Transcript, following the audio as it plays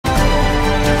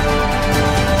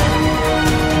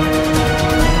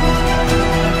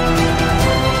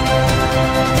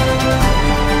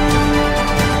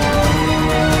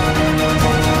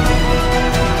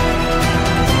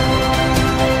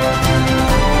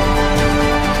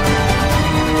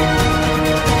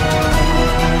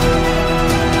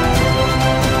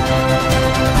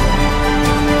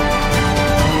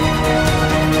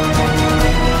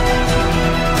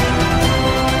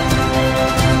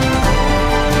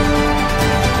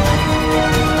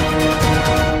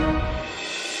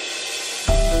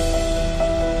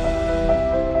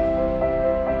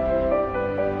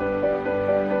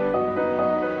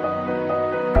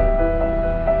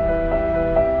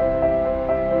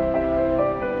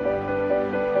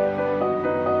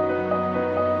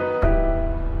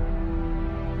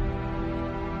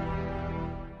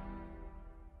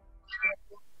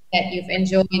that you've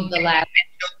enjoyed the lab.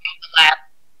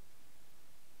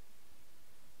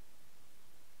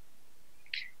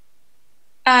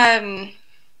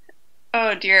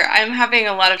 Oh dear, I'm having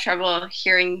a lot of trouble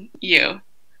hearing you.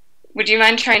 Would you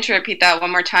mind trying to repeat that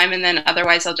one more time, and then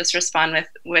otherwise I'll just respond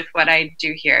with what I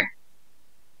do here.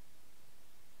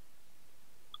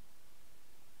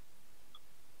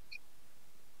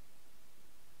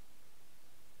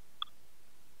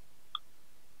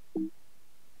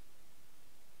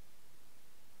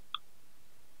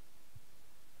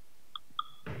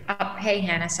 Hey,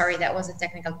 Hannah, sorry, that was a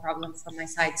technical problem from my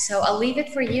side. So I'll leave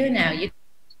it for you now. You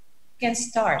can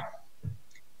start.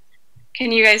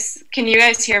 Can you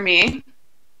guys hear me?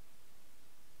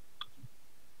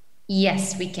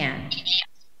 Yes, we can.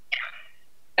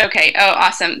 Okay. Oh,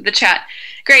 awesome. The chat.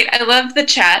 Great. I love the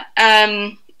chat.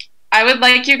 I would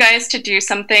like you guys to do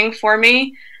something for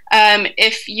me.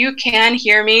 If you can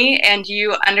hear me and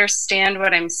you understand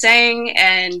what I'm saying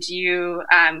and you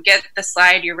get the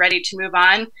slide, you're ready to move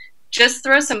on, just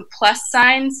throw some plus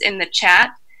signs in the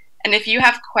chat. And if you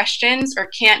have questions or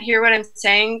can't hear what I'm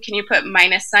saying, can you put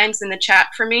minus signs in the chat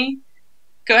for me?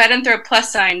 Go ahead and throw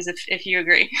plus signs if you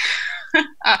agree.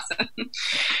 Awesome.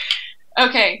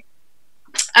 Okay.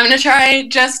 I'm going to try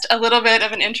just a little bit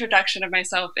of an introduction of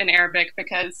myself in Arabic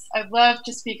because I love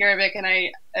to speak Arabic and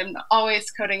I am always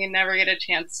coding and never get a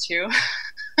chance to.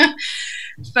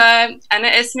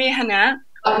 فأنا اسمي هناء.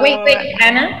 Wait,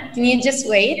 Hannah, can you just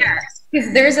wait?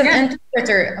 Because there's an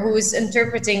interpreter who's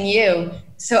interpreting you.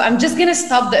 So I'm just going to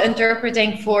stop the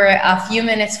interpreting for a few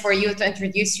minutes for you to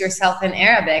introduce yourself in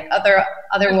Arabic.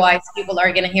 Otherwise, people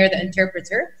are going to hear the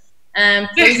interpreter.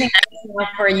 Closing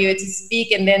for you to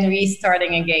speak and then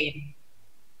restarting again.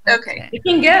 Okay. You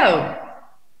can go.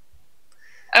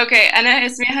 Okay, أنا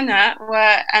اسمي هناء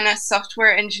وأنا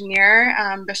software engineer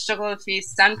بشتغل في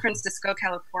سان فرانسيسكو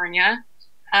كاليفورنيا.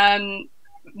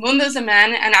 منذ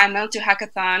زمان أنا عملت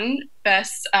هاكاثون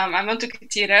بس عملت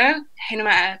كثيرة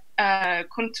حينما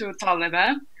كنت طالبة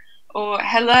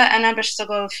وهلا أنا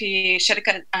بشتغل في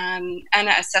شركة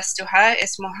أنا أسستها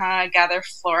اسمها Gather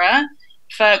Flora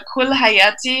فكل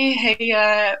حياتي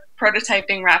هي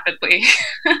prototyping rapidly.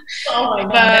 Oh my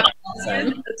God.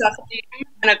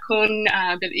 أنا أكون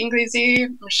بالإنجليزي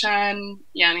مشان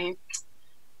يعني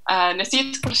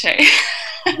نسيت كل شيء.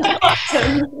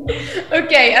 Awesome.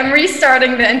 Okay, I'm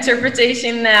restarting the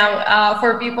interpretation now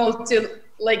for people to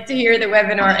hear the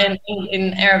webinar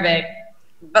in Arabic.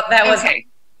 But that was okay.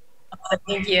 Awesome.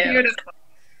 Thank you. Beautiful.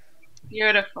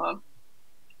 Beautiful.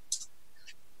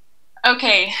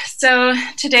 Okay, so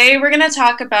today we're going to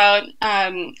talk about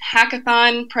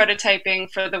hackathon prototyping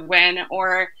for the win,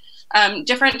 or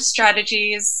different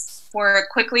strategies for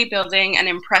quickly building an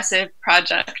impressive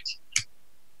project.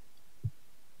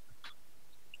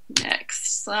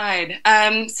 Next slide.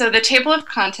 So the table of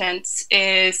contents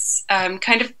is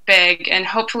kind of big, and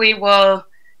hopefully we'll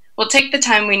take the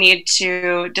time we need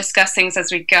to discuss things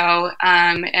as we go,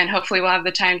 and hopefully we'll have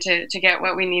the time to get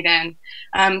what we need in.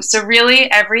 So really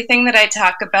everything that I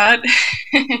talk about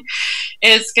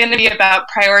is going to be about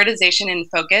prioritization and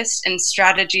focus and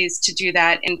strategies to do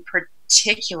that in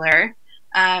particular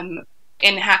in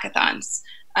hackathons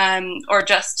or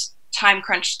just time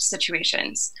crunched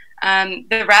situations.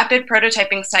 The rapid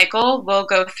prototyping cycle will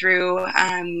go through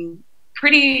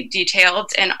pretty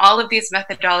detailed, and all of these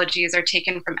methodologies are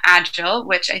taken from Agile,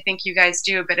 which I think you guys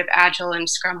do a bit of Agile and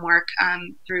Scrum work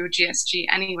through GSG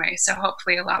anyway, so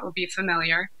hopefully a lot will be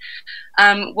familiar.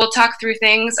 We'll talk through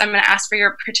things. I'm going to ask for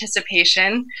your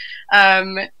participation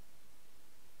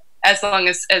as long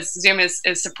as Zoom is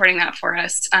supporting that for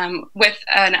us, with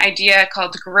an idea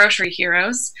called Grocery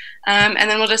Heroes. And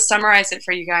then we'll just summarize it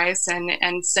for you guys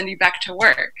and send you back to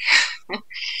work.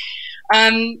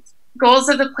 Goals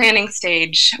of the planning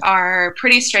stage are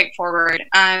pretty straightforward.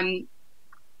 Agile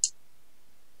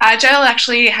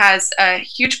actually has a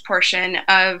huge portion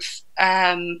of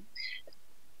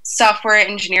software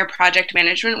engineer project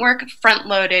management work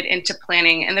front-loaded into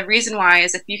planning. And the reason why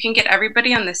is if you can get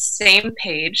everybody on the same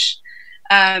page,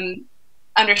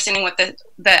 understanding what the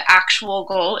actual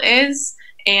goal is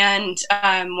and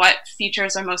what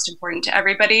features are most important to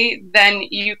everybody, then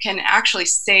you can actually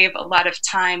save a lot of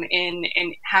time in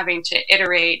having to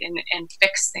iterate and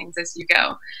fix things as you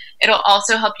go. It'll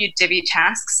also help you divvy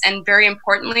tasks, and very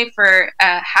importantly for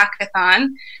a hackathon,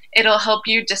 it'll help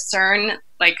you discern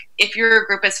like if your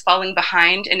group is falling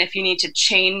behind and if you need to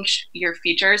change your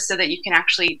features so that you can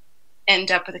actually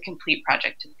end up with a complete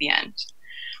project at the end.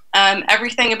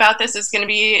 Everything about this is going to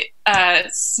be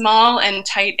small and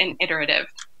tight and iterative.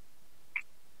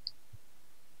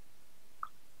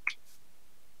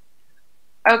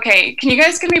 Okay, can you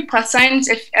guys give me plus signs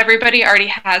if everybody already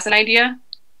has an idea?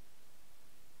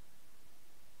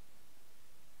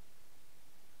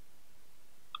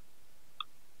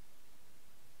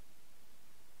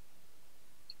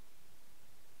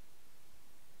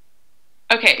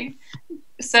 Okay,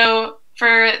 so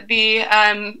for the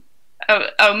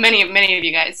many of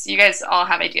you guys all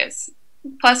have ideas,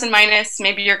 plus and minus.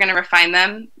 Maybe you're going to refine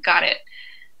them. Got it.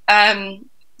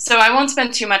 So I won't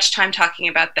spend too much time talking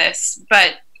about this,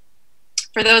 but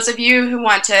for those of you who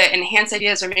want to enhance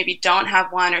ideas or maybe don't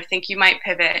have one or think you might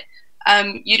pivot,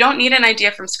 you don't need an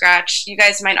idea from scratch. You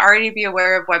guys might already be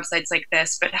aware of websites like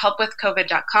this, but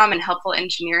helpwithcovid.com and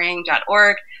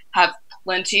helpfulengineering.org have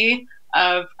plenty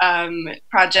of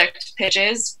project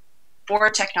pitches for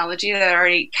technology that are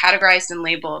already categorized and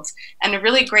labeled. And a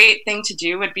really great thing to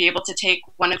do would be able to take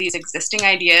one of these existing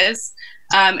ideas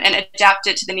and adapt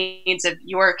it to the needs of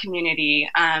your community,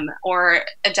 or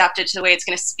adapt it to the way it's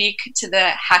going to speak to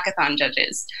the hackathon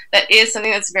judges. That is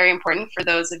something that's very important for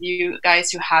those of you guys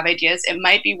who have ideas. It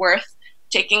might be worth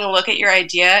taking a look at your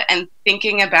idea and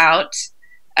thinking about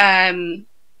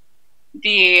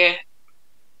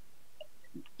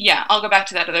I'll go back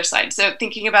to that other slide. So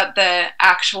thinking about the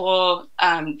actual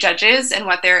judges and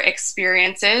what their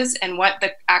experience is and what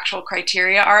the actual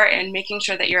criteria are, and making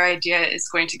sure that your idea is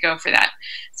going to go for that.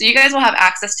 So you guys will have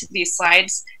access to these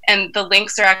slides, and the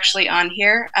links are actually on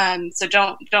here. So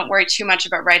don't worry too much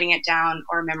about writing it down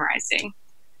or memorizing.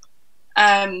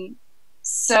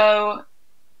 So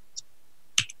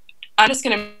I'm just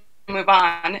going to move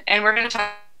on, and we're going to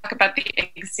talk about the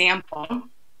example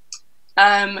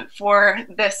for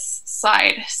this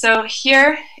slide. So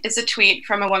here is a tweet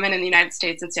from a woman in the United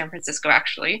States, in San Francisco,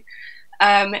 actually.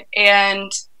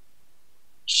 And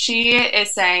she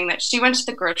is saying that she went to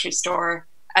the grocery store.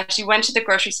 As she went to the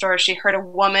grocery store, she heard a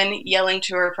woman yelling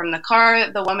to her from the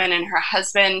car. The woman and her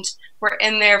husband were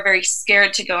in there very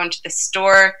scared to go into the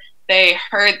store. They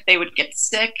heard they would get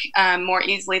sick more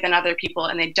easily than other people,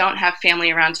 and they don't have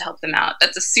family around to help them out.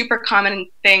 That's a super common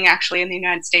thing, actually, in the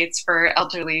United States for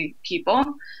elderly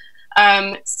people.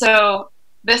 So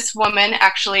this woman,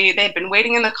 actually, they had been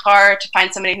waiting in the car to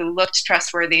find somebody who looked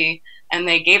trustworthy, and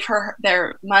they gave her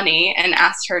their money and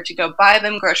asked her to go buy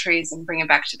them groceries and bring it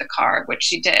back to the car, which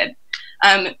she did.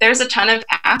 There's a ton of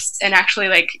apps, and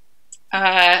actually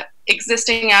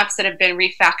existing apps that have been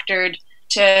refactored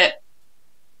to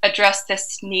address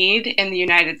this need in the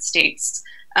United States.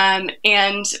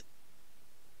 And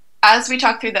as we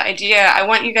talk through the idea, I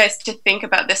want you guys to think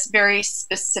about this very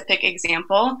specific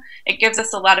example. It gives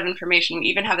us a lot of information. We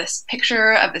even have this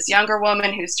picture of this younger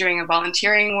woman who's doing a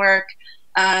volunteering work.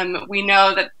 We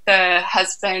know that the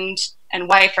husband and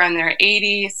wife are in their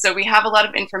 80s. So we have a lot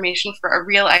of information for a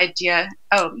real idea.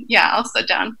 Oh, yeah, I'll sit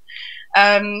down.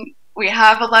 We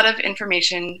have a lot of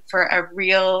information for a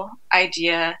real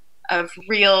idea of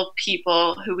real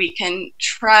people who we can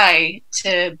try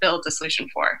to build a solution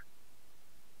for.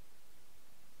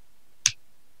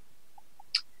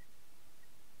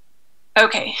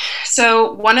 Okay,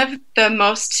 so one of the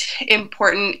most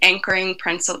important anchoring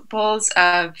principles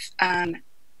of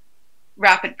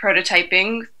rapid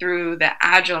prototyping through the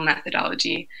Agile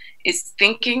methodology is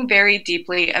thinking very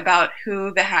deeply about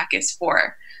who the hack is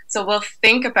for. So we'll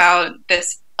think about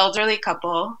this elderly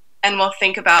couple, and we'll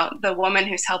think about the woman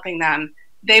who's helping them.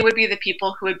 They would be the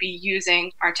people who would be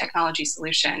using our technology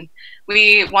solution.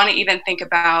 We want to even think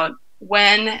about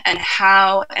when and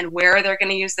how and where they're going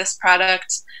to use this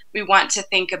product. We want to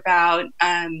think about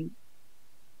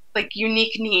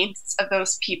unique needs of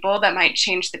those people that might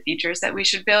change the features that we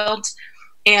should build.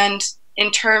 And in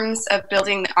terms of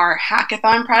building our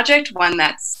hackathon project, one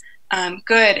that's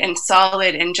good and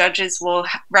solid and judges will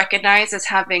recognize as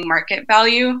having market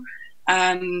value,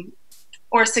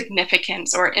 or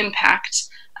significance or impact,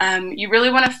 you really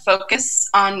want to focus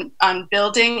on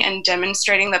building and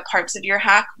demonstrating the parts of your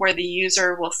hack where the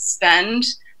user will spend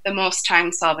the most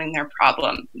time solving their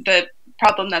problem, the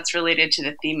problem that's related to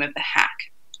the theme of the hack.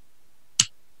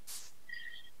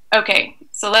 Okay,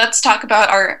 so let's talk about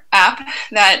our app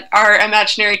that our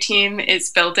imaginary team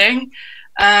is building.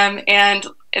 And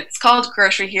it's called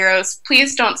Grocery Heroes.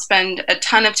 Please don't spend a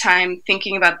ton of time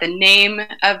thinking about the name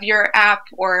of your app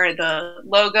or the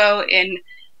logo. In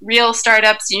real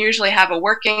startups, you usually have a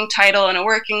working title and a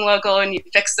working logo, and you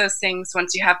fix those things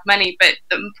once you have money. But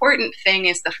the important thing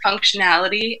is the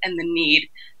functionality and the need.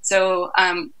 So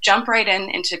jump right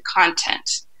into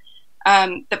content.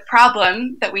 The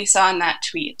problem that we saw in that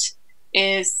tweet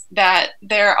is that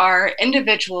there are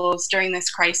individuals during this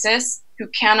crisis who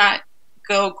cannot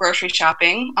go grocery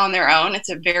shopping on their own. It's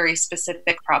a very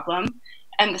specific problem.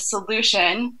 And the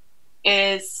solution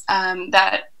is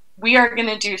that we are going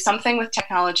to do something with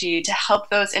technology to help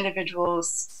those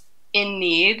individuals in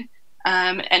need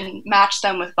and match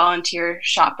them with volunteer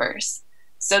shoppers.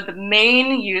 So the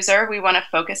main user we want to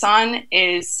focus on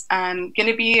is going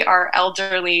to be our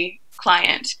elderly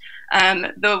client.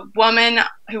 The woman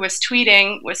who was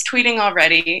tweeting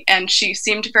already, and she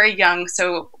seemed very young.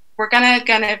 So we're going to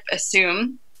kind of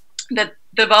assume that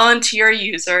the volunteer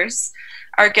users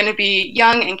are going to be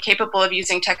young and capable of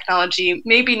using technology,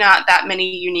 maybe not that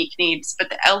many unique needs, but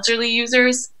the elderly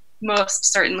users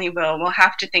most certainly will. We'll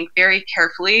have to think very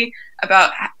carefully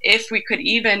about if we could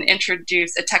even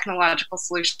introduce a technological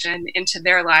solution into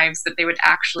their lives that they would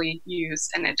actually use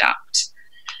and adopt.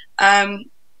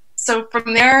 So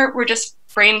from there, we're just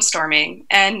brainstorming,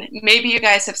 and maybe you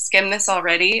guys have skimmed this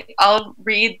already. I'll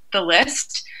read the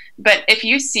list, but if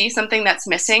you see something that's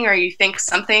missing or you think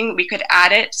something, we could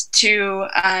add it to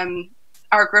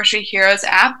our Grocery Heroes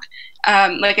app,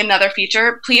 like another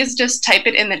feature, please just type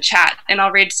it in the chat and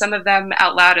I'll read some of them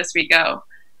out loud as we go.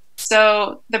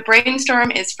 So the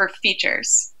brainstorm is for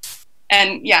features.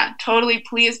 And yeah, totally,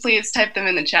 please type them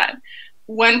in the chat.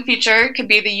 One feature could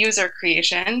be the user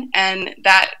creation, and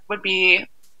that would be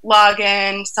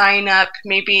login, sign up,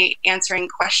 maybe answering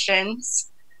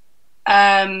questions.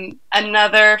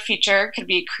 Another feature could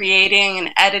be creating and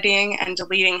editing and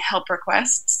deleting help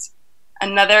requests.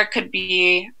 Another could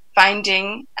be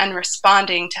finding and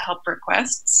responding to help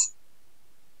requests.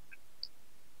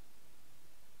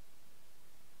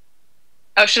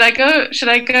 Oh, should I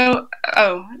go?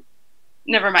 Oh,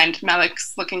 never mind.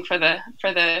 Malik's looking for the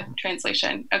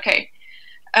translation. Okay.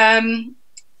 Finding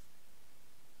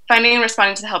and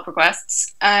responding to the help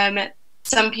requests.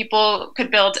 Some people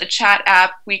could build a chat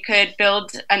app. We could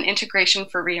build an integration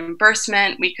for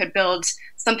reimbursement. We could build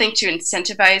something to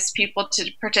incentivize people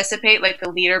to participate, like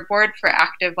the leaderboard for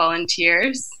active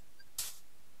volunteers.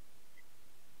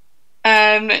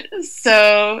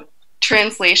 So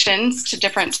translations to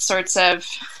different sorts of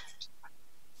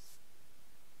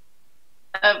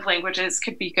languages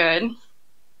could be good.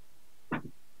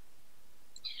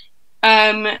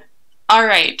 All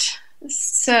right,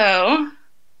 so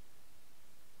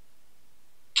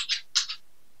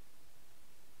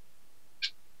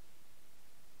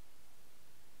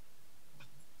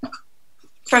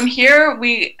from here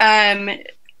we oh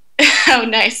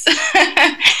nice.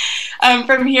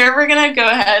 From here we're gonna go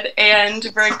ahead and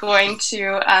we're going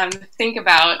to think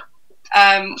about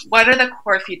what are the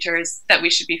core features that we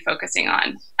should be focusing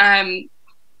on.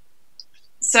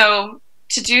 So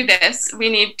to do this, we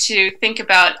need to think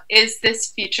about, is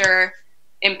this feature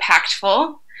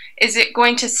impactful? Is it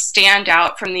going to stand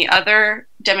out from the other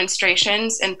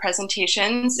demonstrations and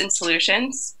presentations and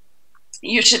solutions?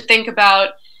 You should think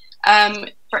about,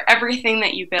 for everything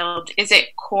that you build, is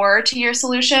it core to your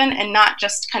solution and not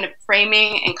just kind of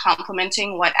framing and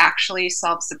complementing what actually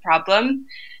solves the problem?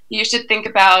 You should think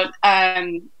about,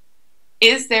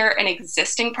 is there an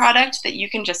existing product that you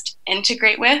can just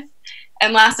integrate with?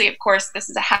 And lastly, of course,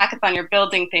 this is a hackathon, you're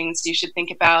building things, you should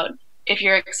think about if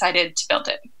you're excited to build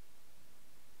it.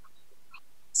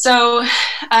 So,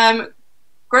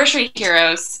 Grocery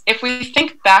Heroes, if we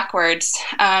think backwards,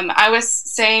 I was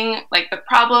saying, like, the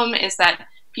problem is that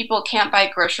people can't buy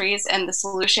groceries, and the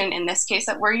solution in this case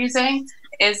that we're using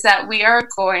is that we are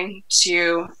going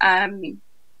to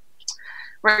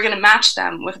match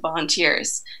them with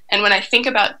volunteers. And when I think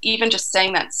about even just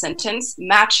saying that sentence,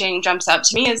 matching jumps out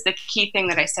to me as the key thing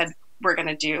that I said we're going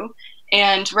to do.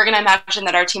 And we're going to imagine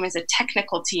that our team is a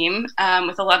technical team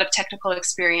with a lot of technical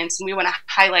experience, and we want to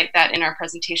highlight that in our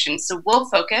presentation. So we'll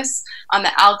focus on the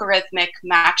algorithmic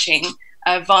matching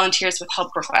of volunteers with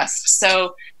help requests.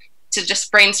 So to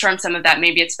just brainstorm some of that,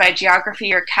 maybe it's by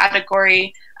geography or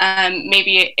category,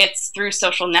 maybe it's through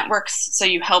social networks, so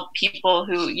you help people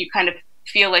who you kind of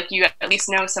feel like you at least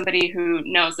know somebody who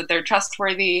knows that they're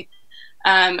trustworthy,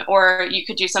 or you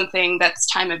could do something that's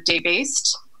time of day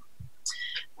based.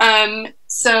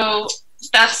 So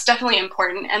that's definitely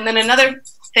important. And then another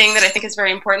thing that I think is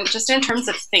very important, just in terms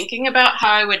of thinking about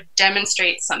how I would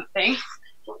demonstrate something,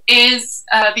 is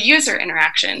the user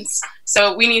interactions.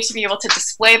 So we need to be able to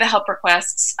display the help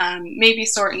requests, maybe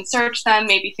sort and search them,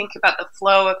 maybe think about the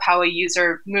flow of how a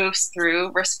user moves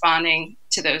through responding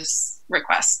to those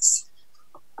requests.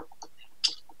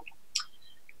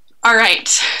 All right,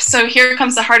 so here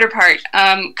comes the harder part,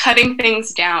 cutting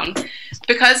things down.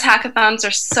 Because hackathons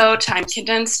are so time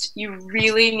condensed, you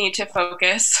really need to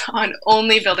focus on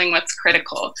only building what's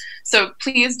critical. So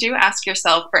please do ask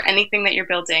yourself, for anything that you're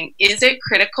building, is it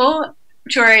critical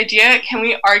to our idea? Can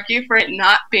we argue for it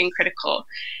not being critical?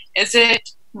 Is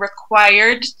it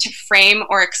required to frame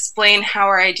or explain how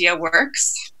our idea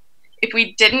works. If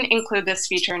we didn't include this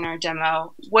feature in our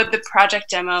demo, would the project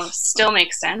demo still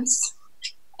make sense?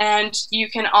 And you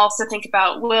can also think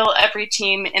about, will every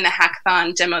team in the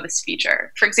hackathon demo this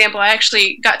feature? For example, I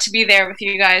actually got to be there with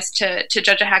you guys to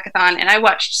judge a hackathon, and I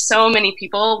watched so many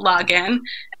people log in.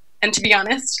 And to be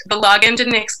honest, the login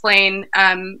didn't explain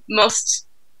most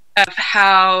of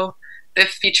how the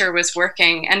feature was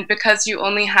working. And because you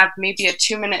only have maybe a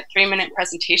 2-minute, 3-minute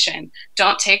presentation,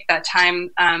 don't take that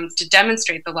time to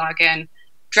demonstrate the login.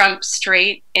 Jump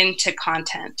straight into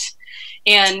content.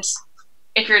 And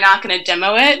if you're not going to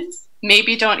demo it,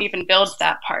 maybe don't even build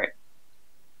that part.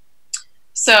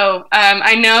 So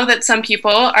I know that some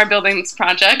people are building this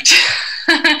project,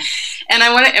 and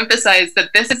I want to emphasize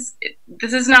that this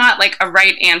is not like a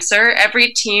right answer.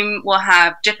 Every team will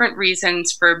have different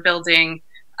reasons for building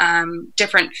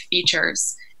different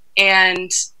features,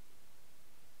 and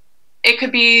it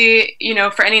could be, you know,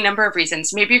 for any number of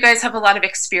reasons. Maybe you guys have a lot of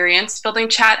experience building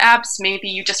chat apps. Maybe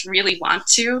you just really want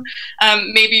to.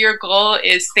 Maybe your goal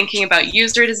is thinking about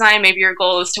user design. Maybe your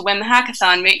goal is to win the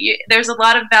hackathon. There's a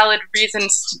lot of valid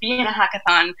reasons to be in a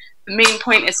hackathon. The main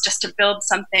point is just to build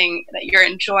something that you're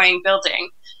enjoying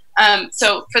building.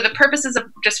 So for the purposes of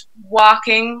just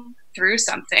walking through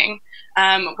something,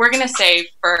 we're going to say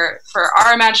for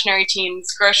our imaginary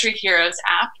team's Grocery Heroes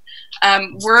app,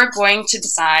 we're going to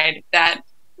decide that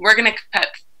we're going to cut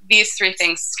these 3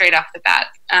 things straight off the bat.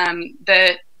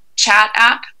 The chat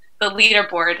app, the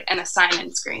leaderboard, and the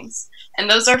sign-in screens. And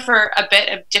those are for a bit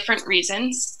of different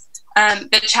reasons.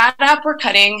 The chat app we're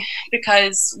cutting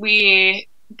because we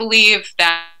believe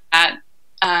that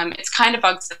it's kind of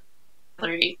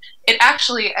auxiliary. It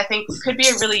actually, I think, could be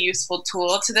a really useful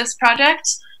tool to this project.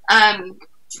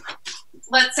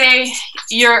 Let's say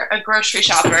you're a grocery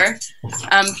shopper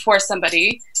for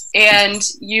somebody, and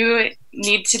you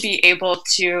need to be able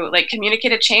to like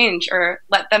communicate a change or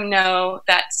let them know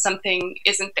that something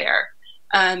isn't there.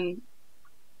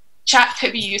 Chat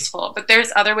could be useful, but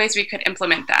there's other ways we could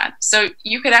implement that. So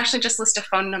you could actually just list a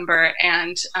phone number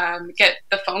and get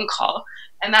the phone call,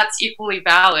 and that's equally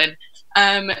valid.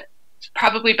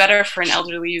 Probably better for an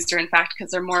elderly user, in fact,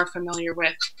 because they're more familiar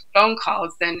with phone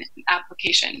calls than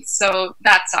applications. So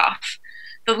that's off.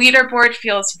 The leaderboard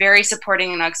feels very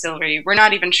supporting and auxiliary. We're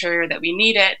not even sure that we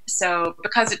need it. So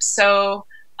because it's so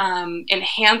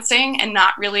enhancing and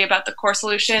not really about the core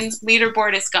solution,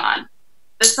 leaderboard is gone.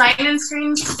 The sign-in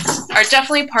screens are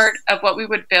definitely part of what we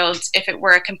would build if it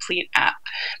were a complete app,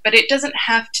 but it doesn't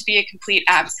have to be a complete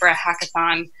app for a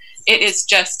hackathon. It is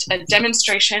just a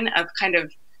demonstration of kind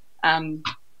of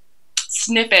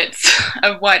snippets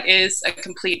of what is a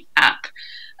complete app,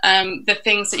 the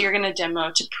things that you're going to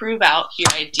demo to prove out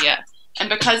your idea. And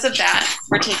because of that,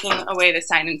 we're taking away the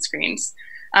sign-in screens.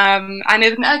 And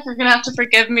you're going to have to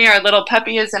forgive me. Our little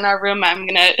puppy is in our room. I'm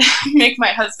going to make my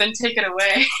husband take it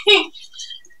away.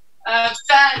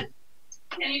 Ben,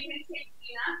 can you please take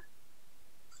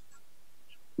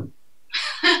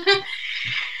Tina?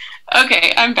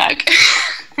 Okay, I'm back.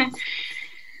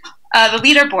 The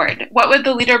leaderboard. What would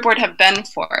the leaderboard have been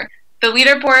for? The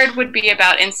leaderboard would be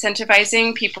about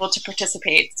incentivizing people to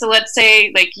participate. So let's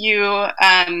say like you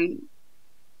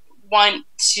want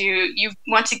to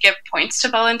give points to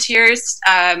volunteers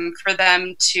for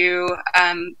them to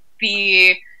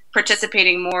be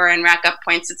participating more and rack up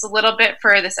points. It's a little bit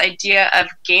for this idea of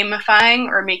gamifying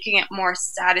or making it more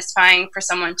satisfying for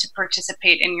someone to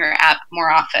participate in your app more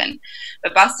often.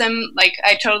 But Bassem, like,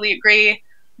 I totally agree.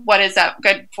 What is that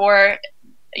good for?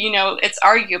 You know, it's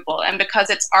arguable, and because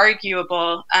it's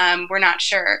arguable, we're not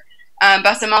sure.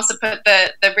 Bassem also put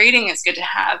the rating is good to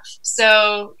have.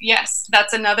 So yes,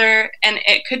 that's another, and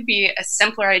it could be a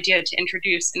simpler idea to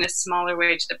introduce in a smaller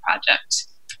way to the project.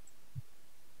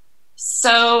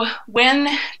 So when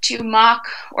to mock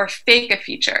or fake a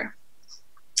feature.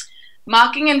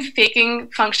 Mocking and faking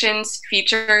functions,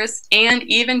 features, and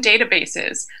even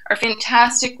databases are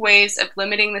fantastic ways of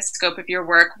limiting the scope of your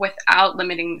work without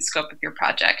limiting the scope of your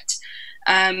project.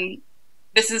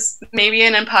 This is maybe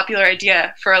an unpopular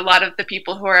idea for a lot of the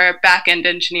people who are back-end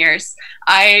engineers.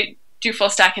 I do full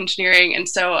stack engineering, and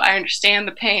so I understand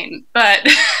the pain, but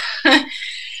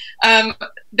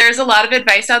there's a lot of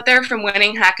advice out there from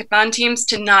winning hackathon teams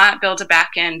to not build a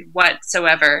back-end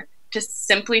whatsoever, to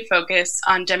simply focus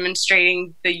on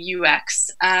demonstrating the UX.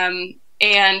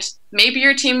 And maybe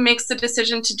your team makes the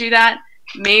decision to do that.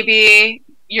 Maybe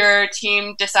your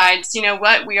team decides, you know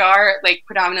what, we are like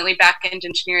predominantly back-end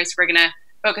engineers. We're gonna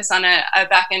focus on a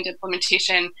back-end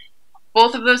implementation.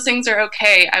 Both of those things are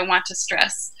okay, I want to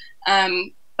stress.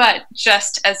 But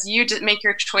just as you make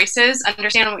your choices,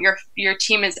 understand what your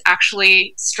team is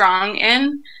actually strong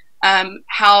in,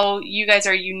 how you guys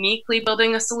are uniquely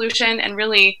building a solution, and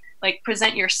really like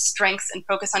present your strengths and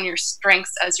focus on your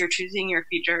strengths as you're choosing your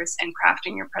features and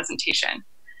crafting your presentation.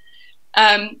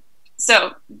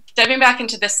 So diving back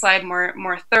into this slide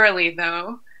more thoroughly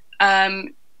though,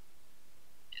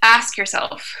 ask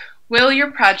yourself, will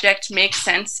your project make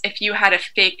sense if you had a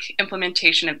fake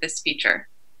implementation of this feature?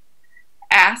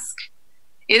 Ask,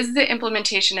 is the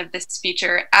implementation of this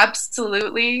feature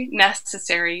absolutely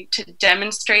necessary to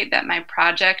demonstrate that my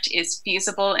project is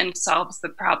feasible and solves the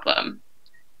problem?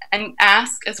 And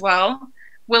ask as well,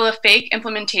 will a fake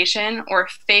implementation or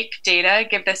fake data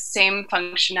give the same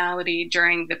functionality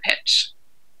during the pitch?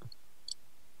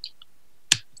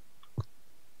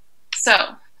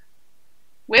 So,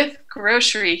 with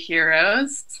Grocery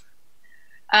Heroes,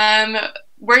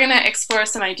 we're going to explore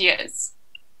some ideas.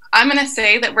 I'm going to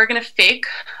say that we're going to fake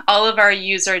all of our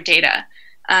user data.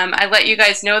 I let you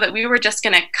guys know that we were just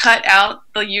going to cut out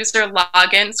the user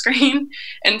login screen,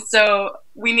 and so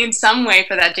we need some way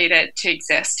for that data to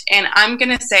exist. And I'm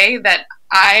going to say that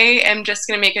I am just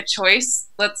going to make a choice.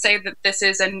 Let's say that this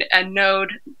is a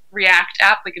Node React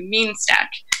app, like a mean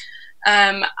stack.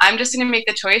 I'm just going to make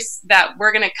the choice that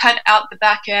we're going to cut out the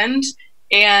back end,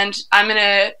 and I'm going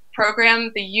to program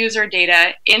the user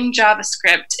data in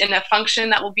JavaScript in a function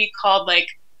that will be called like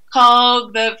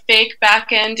call the fake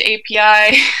backend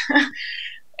API,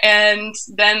 and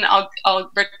then I'll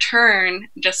return.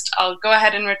 I'll go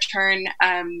ahead and return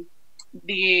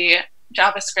the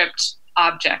JavaScript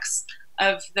objects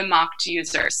of the mocked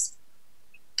users.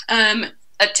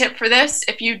 A tip for this,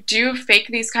 if you do fake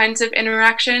these kinds of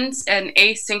interactions and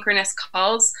asynchronous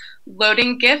calls,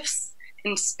 loading GIFs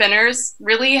and spinners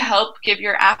really help give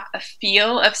your app a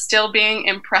feel of still being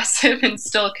impressive and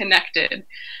still connected.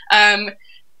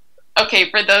 Okay,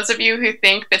 for those of you who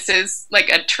think this is like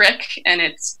a trick and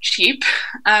it's cheap,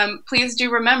 please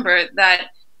do remember that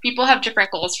people have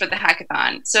different goals for the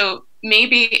hackathon. So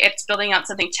maybe it's building out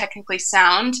something technically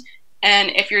sound,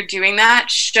 and if you're doing that,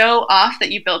 show off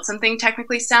that you built something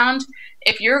technically sound.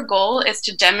 If your goal is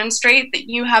to demonstrate that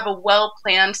you have a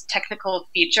well-planned technical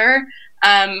feature,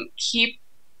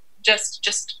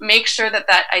 just make sure that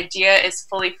that idea is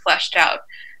fully fleshed out.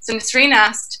 So Nasreen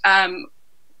asked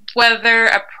whether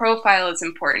a profile is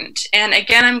important. And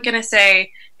again, I'm going to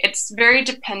say it's very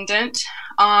dependent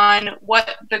on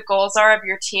what the goals are of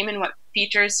your team and what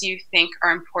features you think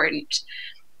are important.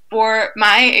 For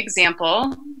my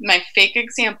example, my fake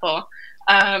example,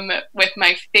 with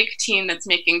my fake team that's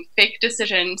making fake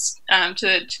decisions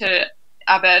to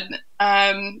Abed,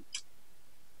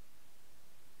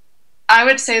 I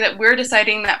would say that we're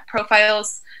deciding that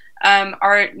profiles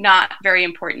are not very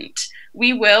important.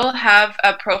 We will have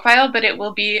a profile, but it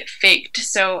will be faked.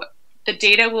 So the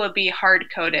data will be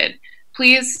hard-coded.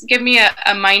 Please give me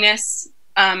a minus,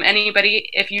 anybody,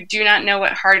 if you do not know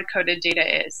what hard-coded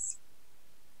data is,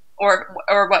 or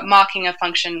what mocking a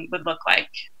function would look like.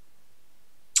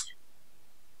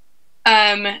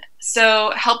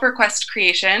 So help request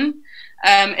creation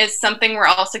is something we're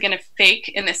also going to fake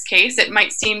in this case. It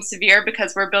might seem severe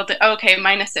because we're building, okay,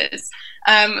 minuses.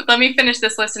 Let me finish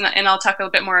this list and I'll talk a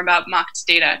little bit more about mocked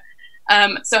data.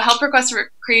 So help request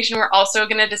creation, we're also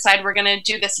going to decide we're going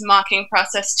to do this mocking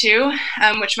process too,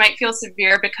 which might feel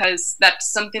severe because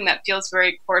that's something that feels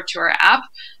very core to our app,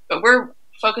 but we're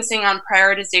focusing on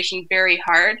prioritization very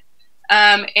hard.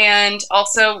 And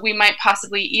also we might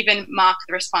possibly even mock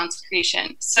the response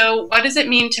creation. So what does it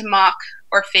mean to mock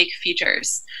or fake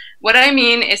features? What I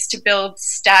mean is to build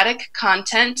static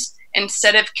content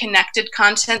instead of connected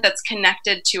content that's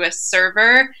connected to a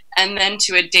server and then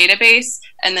to a database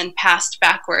and then passed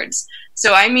backwards.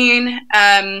 So I mean,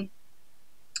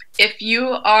 if you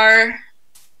are,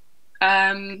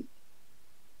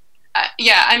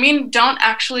 don't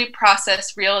actually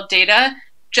process real data,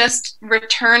 just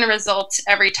return results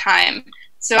every time.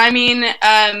 So I mean,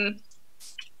 I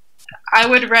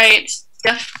would write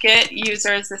def get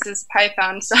users, this is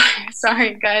Python,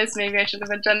 sorry guys, maybe I should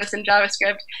have done this in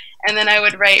JavaScript, and then I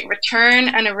would write return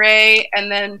an array,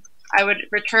 and then I would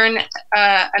return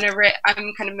an array,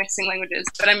 I'm kind of mixing languages,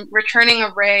 but I'm returning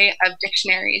an array of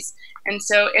dictionaries. And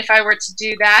so if I were to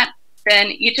do that,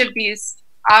 then each of these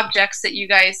objects that you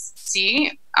guys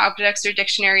see, objects or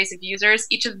dictionaries of users,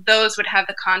 each of those would have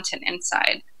the content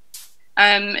inside.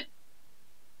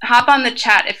 Hop on the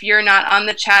chat if you're not on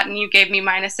the chat and you gave me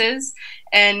minuses,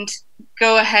 and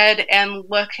go ahead and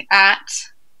look at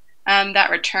that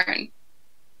return.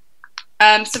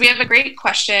 So we have a great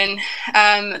question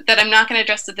that I'm not going to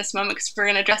address at this moment because we're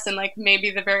going to address in like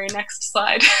maybe the very next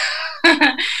slide.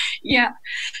 Yeah.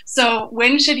 So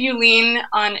when should you lean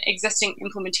on existing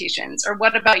implementations, or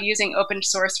what about using open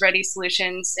source ready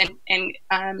solutions and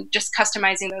just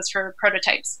customizing those for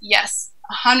prototypes? Yes,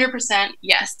 100%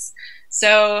 yes.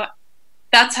 So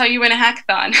that's how you win a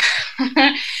hackathon.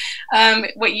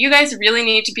 What you guys really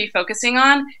need to be focusing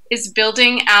on is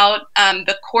building out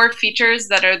the core features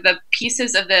that are the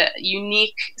pieces of the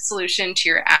unique solution to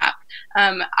your app.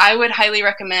 I would highly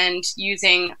recommend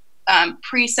using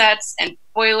presets and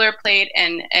boilerplate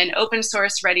and open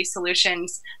source ready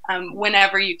solutions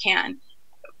whenever you can.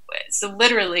 So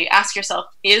literally ask yourself,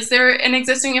 is there an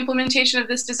existing implementation of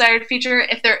this desired feature?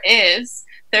 If there is,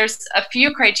 there's a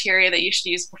few criteria that you should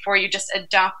use before you just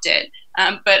adopt it.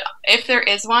 But if there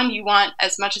is one, you want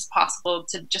as much as possible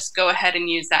to just go ahead and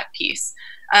use that piece.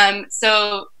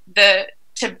 So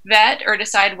to vet or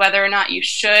decide whether or not you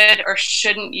should or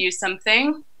shouldn't use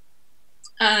something,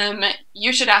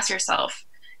 you should ask yourself,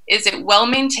 is it well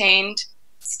maintained,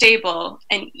 stable,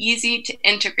 and easy to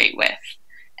integrate with?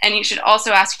 And you should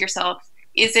also ask yourself,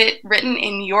 is it written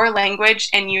in your language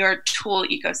and your tool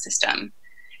ecosystem?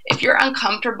 If you're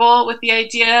uncomfortable with the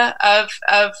idea of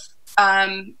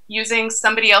using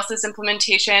somebody else's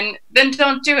implementation, then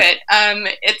don't do it.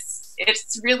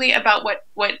 It's really about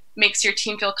what makes your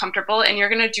team feel comfortable, and you're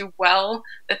going to do well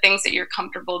the things that you're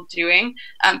comfortable doing.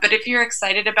 But if you're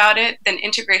excited about it, then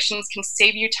integrations can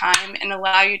save you time and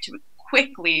allow you to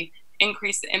quickly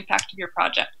increase the impact of your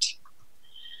project.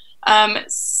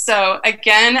 So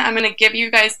again, I'm going to give you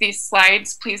guys these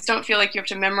slides. Please don't feel like you have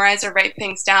to memorize or write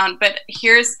things down, but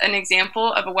here's an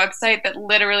example of a website that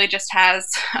literally just has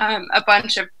a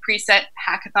bunch of preset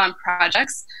hackathon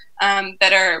projects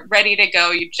that are ready to go.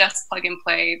 You just plug and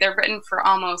play. They're written for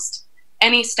almost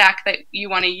any stack that you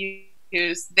want to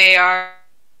use. They are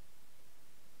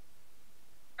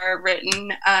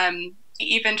written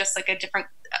even just like a different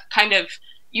kind of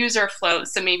user flow.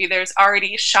 So maybe there's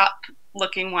already shop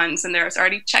looking ones and there's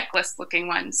already checklist looking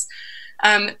ones.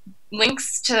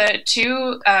 Links to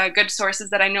two good sources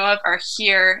that I know of are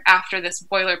here after this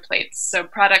boilerplate. So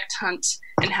Product Hunt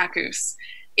and Hackoos.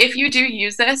 If you do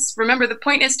use this, remember the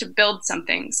point is to build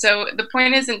something. So the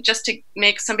point isn't just to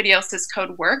make somebody else's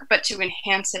code work, but to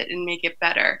enhance it and make it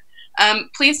better.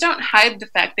 Please don't hide the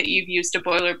fact that you've used a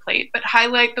boilerplate, but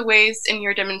highlight the ways in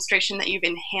your demonstration that you've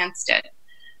enhanced it.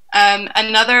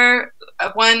 Another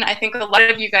one, I think a lot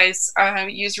of you guys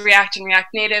use React and React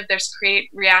Native. There's Create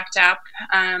React App,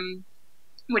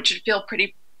 which should feel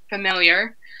pretty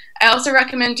familiar. I also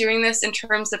recommend doing this in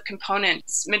terms of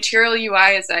components. Material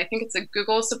UI is, I think it's a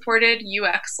Google-supported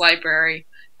UX library,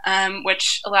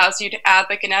 which allows you to add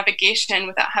like a navigation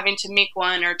without having to make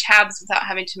one, or tabs without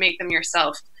having to make them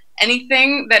yourself.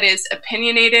 Anything that is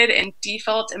opinionated and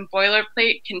default and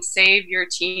boilerplate can save your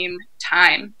team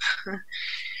time.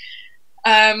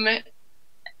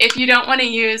 If you don't want to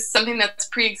use something that's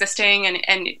pre-existing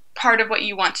and part of what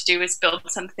you want to do is build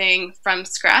something from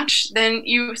scratch, then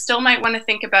you still might want to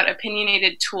think about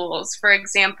opinionated tools. For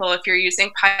example, if you're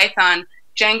using Python,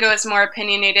 Django is more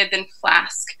opinionated than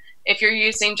Flask. If you're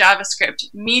using JavaScript,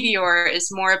 Meteor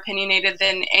is more opinionated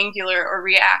than Angular or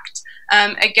React.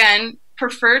 Again,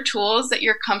 prefer tools that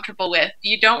you're comfortable with.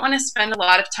 You don't want to spend a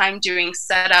lot of time doing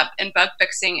setup and bug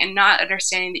fixing and not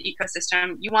understanding the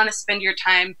ecosystem. You want to spend your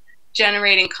time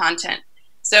generating content.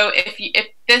 So if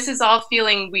this is all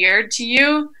feeling weird to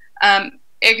you,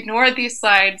 ignore these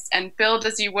slides and build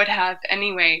as you would have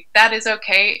anyway. That is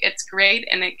okay. It's great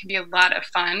and it can be a lot of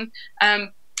fun.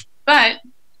 But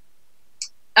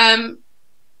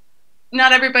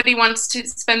not everybody wants to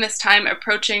spend this time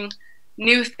approaching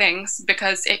new things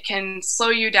because it can slow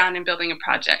you down in building a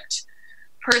project.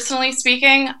 Personally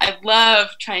speaking, I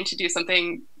love trying to do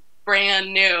something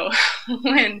brand new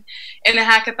when in a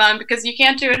hackathon, because you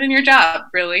can't do it in your job,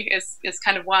 really, is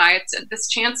kind of why. It's this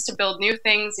chance to build new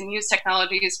things and use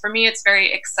technologies. For me, it's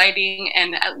very exciting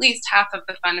and at least half of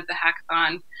the fun of the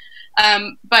hackathon.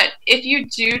 But if you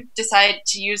do decide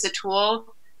to use a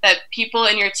tool that people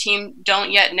in your team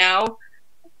don't yet know,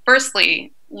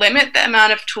 firstly, limit the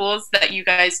amount of tools that you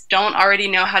guys don't already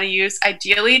know how to use,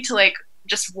 ideally to like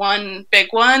just one big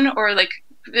one or like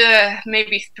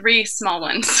maybe 3 small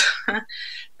ones.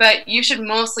 But you should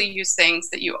mostly use things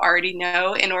that you already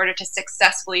know in order to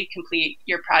successfully complete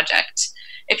your project.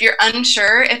 If you're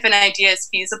unsure if an idea is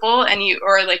feasible and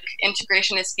or like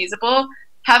integration is feasible,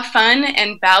 have fun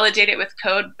and validate it with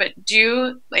code, but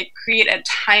do like create a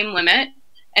time limit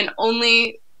and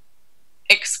only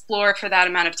explore for that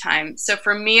amount of time. So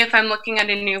for me, if I'm looking at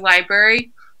a new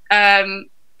library,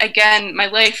 again, my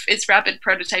life is rapid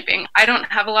prototyping. I don't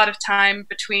have a lot of time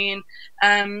between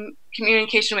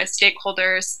communication with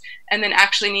stakeholders and then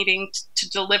actually needing to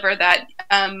deliver that.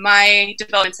 My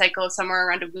development cycle is somewhere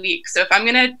around a week. So if I'm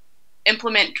going to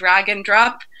implement drag and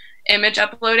drop image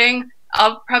uploading,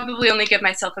 I'll probably only give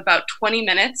myself about 20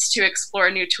 minutes to explore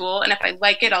a new tool. And if I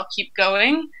like it, I'll keep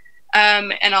going.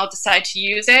 And I'll decide to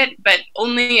use it, but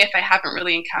only if I haven't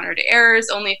really encountered errors,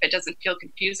 only if it doesn't feel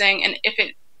confusing. And if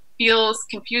it feels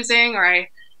confusing or I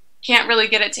can't really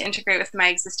get it to integrate with my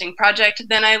existing project,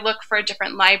 then I look for a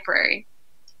different library.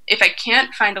 If I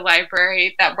can't find a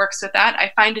library that works with that,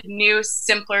 I find a new,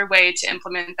 simpler way to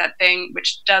implement that thing,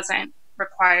 which doesn't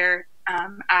require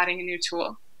adding a new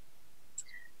tool.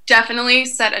 Definitely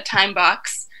set a time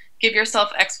box. Give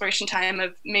yourself exploration time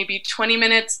of maybe 20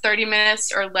 minutes, 30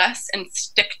 minutes or less, and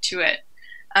stick to it.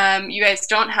 You guys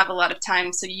don't have a lot of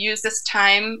time, so use this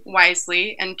time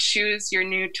wisely and choose your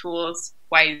new tools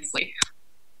wisely.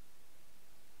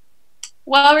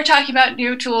 While we're talking about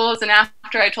new tools, and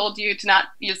after I told you to not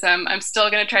use them, I'm still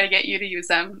going to try to get you to use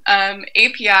them.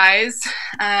 APIs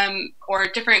or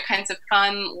different kinds of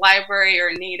fun library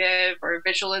or native or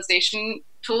visualization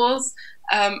tools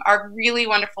are really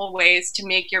wonderful ways to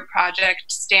make your project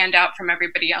stand out from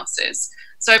everybody else's.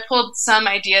 So I pulled some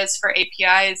ideas for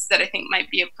APIs that I think might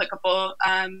be applicable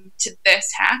to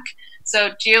this hack.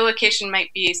 So geolocation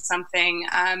might be something,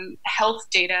 health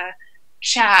data,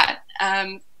 chat,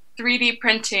 3D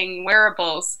printing,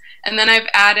 wearables. And then I've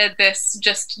added this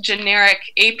just generic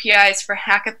APIs for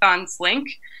hackathons link.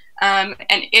 And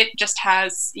it just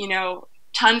has, you know,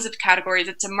 tons of categories.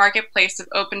 It's a marketplace of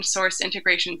open source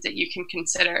integrations that you can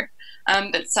consider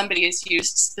that somebody has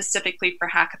used specifically for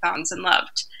hackathons and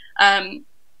loved.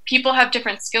 People have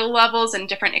different skill levels and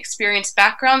different experience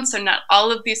backgrounds, so not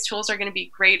all of these tools are going to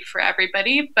be great for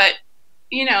everybody, but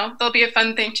you know, they'll be a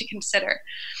fun thing to consider.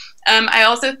 I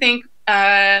also think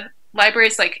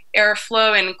libraries like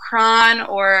Airflow and Cron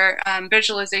or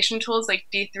visualization tools like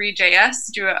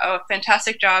D3JS do a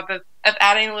fantastic job of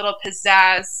adding a little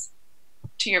pizzazz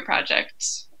to your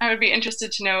project. I would be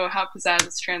interested to know how pizzazz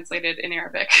is translated in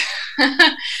Arabic.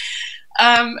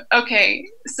 Okay,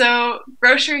 so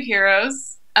brochure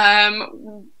heroes.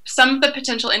 Some of the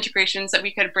potential integrations that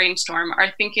we could brainstorm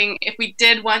are thinking if we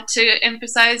did want to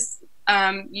emphasize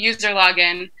user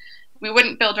login, we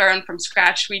wouldn't build our own from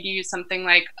scratch. We'd use something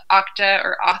like Okta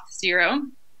or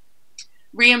Auth0.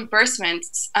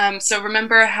 Reimbursements. So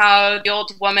remember how the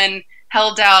old woman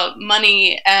held out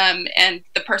money and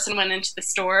the person went into the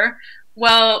store?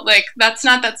 Well, like that's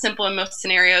not that simple in most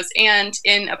scenarios. And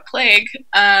in a plague,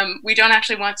 we don't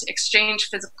actually want to exchange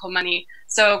physical money.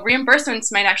 So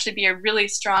reimbursements might actually be a really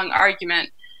strong argument.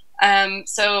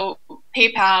 So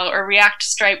PayPal or React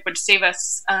Stripe would save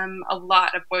us a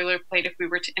lot of boilerplate if we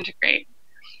were to integrate.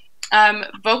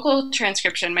 Vocal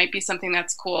transcription might be something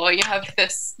that's cool. You have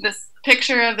this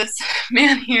picture of this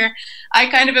man here. I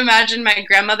kind of imagine my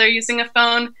grandmother using a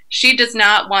phone. She does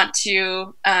not want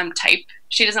to type.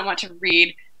 She doesn't want to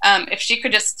read. If she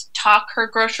could just talk her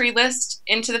grocery list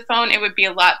into the phone, it would be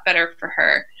a lot better for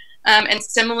her. And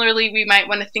similarly, we might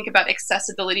want to think about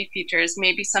accessibility features.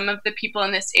 Maybe some of the people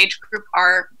in this age group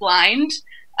are blind.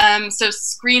 So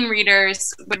screen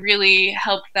readers would really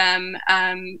help them.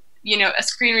 You know, a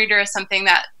screen reader is something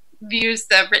that views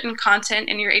the written content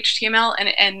in your HTML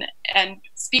and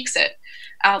speaks it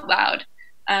out loud.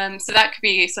 So that could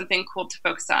be something cool to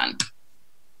focus on.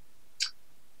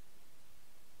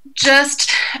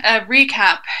 Just a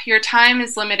recap, your time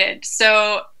is limited.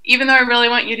 So even though I really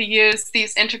want you to use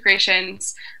these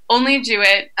integrations, only do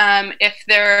it if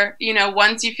they're, you know,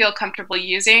 ones you feel comfortable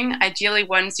using, ideally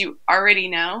ones you already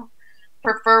know.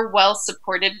 Prefer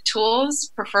well-supported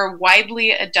tools, prefer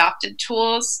widely adopted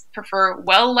tools, prefer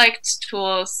well-liked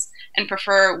tools, and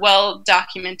prefer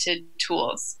well-documented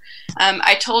tools.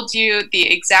 I told you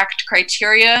the exact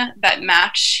criteria that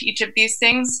match each of these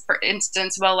things. For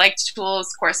instance, well-liked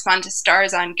tools correspond to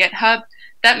stars on GitHub.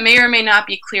 That may or may not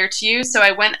be clear to you, so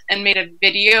I went and made a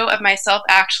video of myself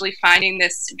actually finding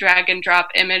this drag and drop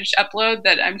image upload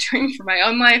that I'm doing for my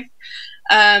own life.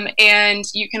 And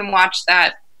you can watch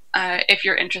that if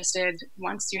you're interested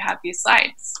once you have these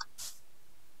slides.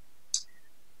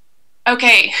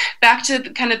 Okay, back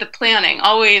to kind of the planning.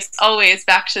 Always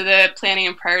back to the planning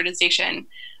and prioritization.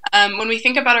 When we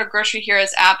think about our Grocery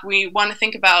Heroes app, we want to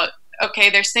think about,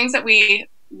 okay, there's things that we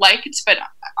liked but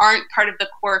aren't part of the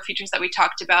core features that we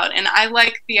talked about. And I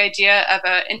like the idea of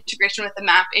an integration with the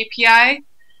map API,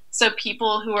 so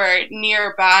people who are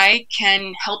nearby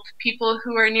can help people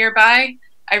who are nearby.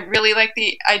 I really like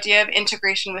the idea of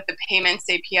integration with the payments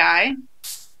API.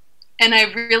 And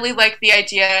I really like the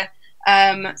idea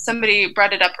Somebody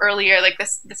brought it up earlier, like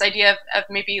this idea of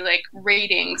maybe like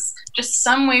ratings, just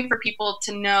some way for people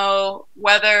to know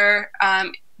whether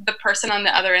the person on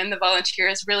the other end, the volunteer,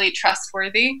 is really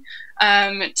trustworthy,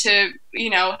 to, you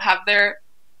know, have their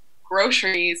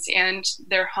groceries and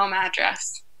their home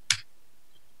address.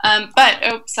 But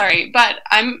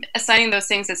I'm assigning those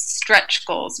things as stretch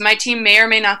goals. My team may or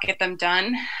may not get them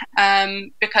done,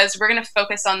 because we're going to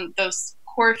focus on those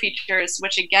core features,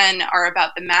 which again are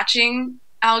about the matching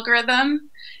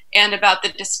algorithm and about the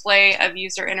display of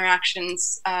user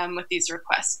interactions with these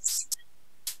requests.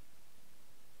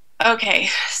 Okay,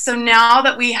 so now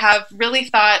that we have really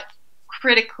thought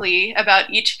critically about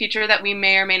each feature that we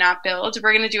may or may not build,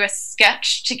 we're going to do a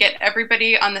sketch to get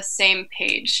everybody on the same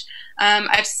page.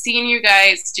 I've seen you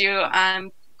guys do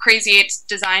Crazy 8's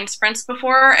design sprints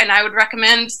before, and I would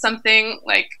recommend something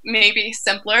like maybe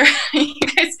simpler. You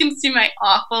guys can see my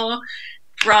awful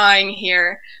drawing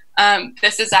here.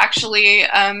 This is actually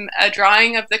a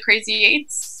drawing of the Crazy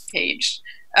 8's page.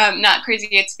 Not Crazy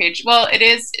 8's page. Well, it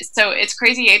is, so it's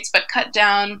Crazy 8's, but cut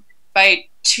down by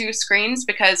 2 screens,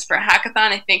 because for a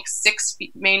hackathon, I think 6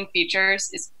 main features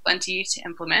is plenty to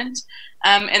implement.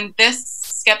 And this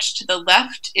sketch to the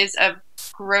left is of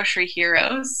Grocery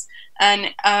Heroes.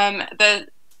 And the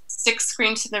 6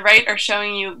 screens to the right are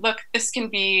showing you, look, this can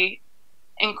be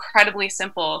incredibly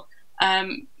simple.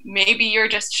 Maybe you're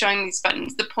just showing these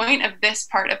buttons. The point of this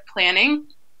part of planning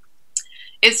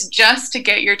is just to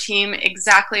get your team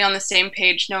exactly on the same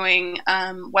page, knowing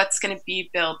what's going to be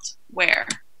built where.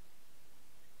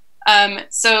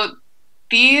 So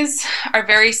these are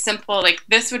very simple. Like,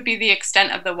 this would be the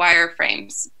extent of the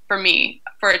wireframes for me,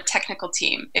 for a technical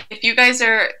team. If you guys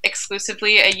are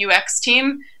exclusively a UX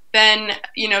team, then,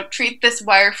 you know, treat this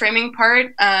wireframing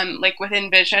part, like with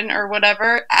InVision or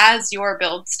whatever, as your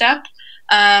build step.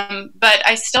 But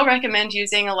I still recommend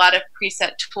using a lot of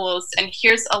preset tools. And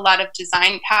here's a lot of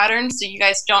design patterns, so you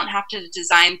guys don't have to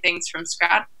design things from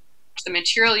scratch. The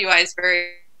material UI is very,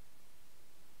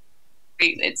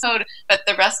 it's code, but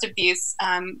the rest of these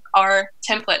are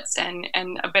templates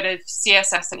and a bit of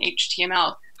CSS and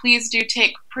HTML. Please do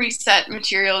take preset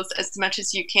materials as much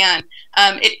as you can.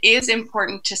 It is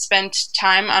important to spend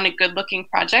time on a good-looking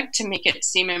project to make it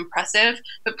seem impressive,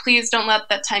 but please don't let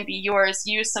that time be yours.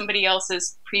 Use somebody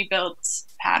else's pre-built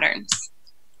patterns.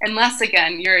 Unless,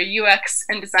 again, you're a UX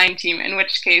and design team, in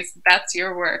which case that's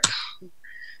your work.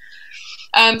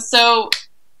 So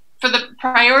for the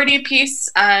priority piece,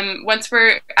 once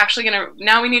we're actually going to,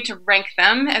 now we need to rank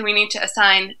them and we need to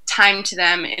assign time to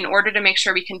them in order to make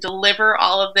sure we can deliver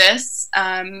all of this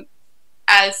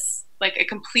as like a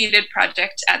completed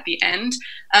project at the end.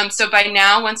 So by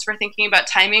now, once we're thinking about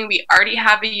timing, we already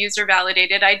have a user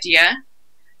validated idea.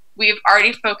 We've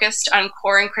already focused on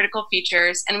core and critical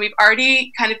features, and we've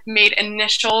already kind of made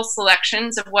initial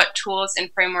selections of what tools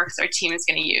and frameworks our team is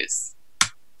going to use.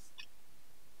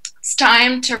 It's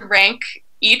time to rank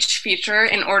each feature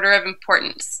in order of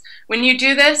importance. When you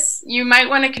do this, you might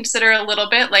want to consider a little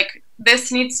bit like,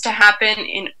 this needs to happen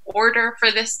in order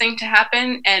for this thing to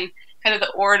happen, and kind of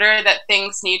the order that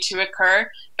things need to occur,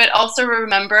 but also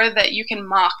remember that you can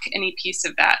mock any piece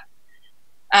of that.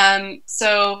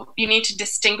 So you need to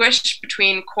distinguish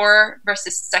between core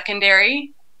versus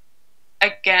secondary,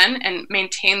 again, and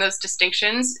maintain those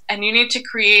distinctions. And you need to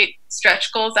create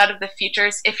stretch goals out of the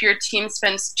features if your team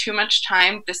spends too much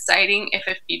time deciding if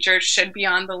a feature should be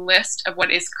on the list of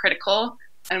what is critical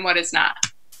and what is not.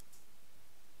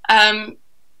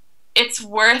 It's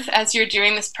worth, as you're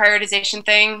doing this prioritization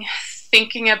thing,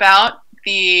 thinking about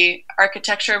the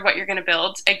architecture of what you're going to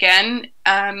build. Again,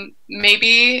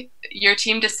 maybe your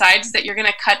team decides that you're going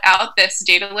to cut out this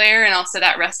data layer and also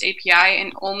that REST API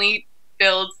and only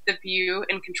build the view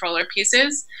and controller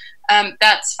pieces.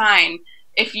 That's fine.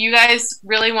 If you guys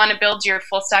really want to build your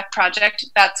full stack project,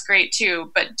 that's great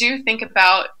too. But do think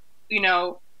about, you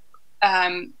know,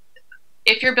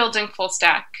 if you're building full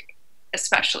stack,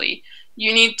 especially,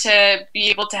 you need to be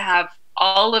able to have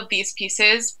all of these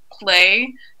pieces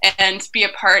play and be a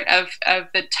part of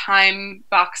the time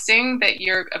boxing that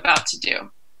you're about to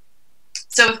do.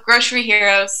 So with Grocery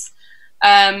Heroes,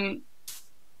 in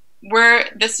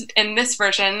this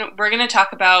version, we're going to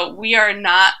talk about, we are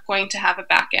not going to have a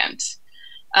backend.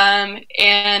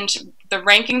 And the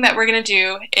ranking that we're going to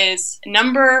do is,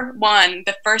 number one,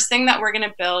 the first thing that we're going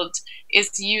to build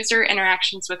is user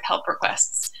interactions with help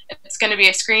requests. It's going to be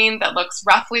a screen that looks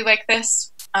roughly like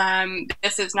this.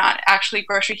 This is not actually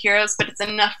Grocery Heroes, but it's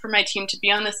enough for my team to be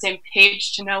on the same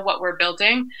page to know what we're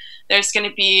building. There's going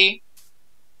to be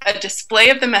a display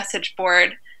of the message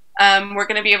board. We're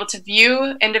going to be able to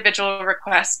view individual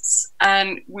requests,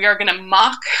 and we are going to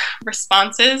mock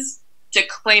responses to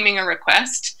claiming a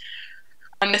request.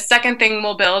 The second thing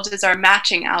we'll build is our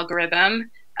matching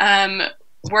algorithm.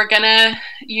 We're going to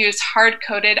use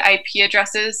hard-coded IP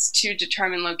addresses to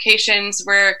determine locations.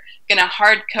 We're going to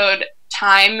hard-code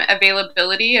time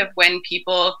availability of when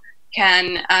people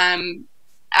can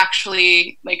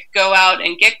actually like go out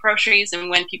and get groceries and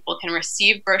when people can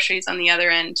receive groceries on the other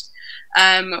end.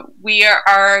 We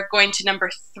are going to, number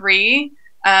 3,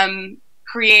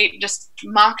 create just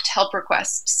mocked help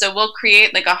requests. So we'll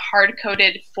create like a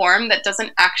hard-coded form that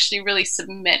doesn't actually really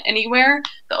submit anywhere.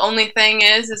 The only thing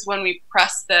is when we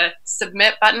press the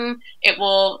submit button, it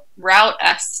will route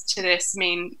us to this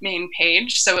main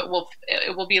page. So it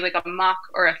will be like a mock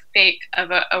or a fake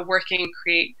of a working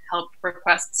create help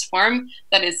requests form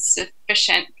that is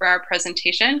sufficient for our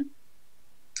presentation.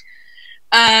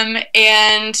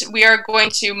 And we are going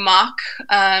to mock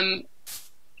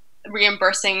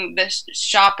reimbursing the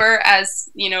shopper as,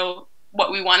 you know,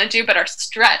 what we want to do, but our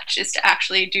stretch is to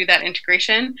actually do that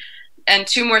integration. And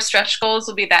 2 more stretch goals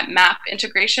will be that map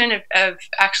integration of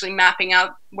actually mapping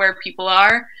out where people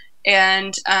are,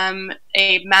 and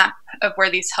a map of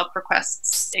where these help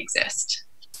requests exist.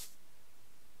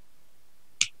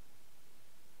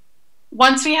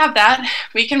 Once we have that,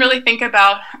 we can really think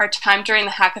about our time during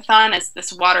the hackathon as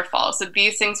this waterfall. So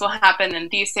these things will happen, and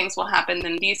these things will happen,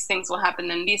 and these things will happen,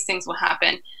 and these things will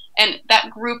happen. And that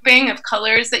grouping of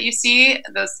colors that you see,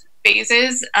 those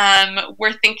phases,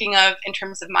 we're thinking of in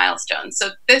terms of milestones.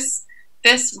 So this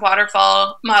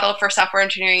waterfall model for software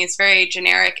engineering is very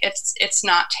generic. It's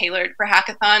not tailored for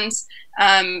hackathons.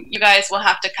 You guys will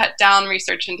have to cut down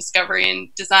research and discovery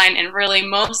and design, and really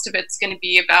most of it's going to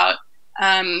be about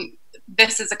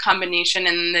this is a combination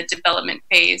in the development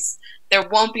phase. There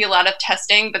won't be a lot of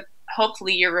testing, but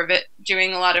hopefully you're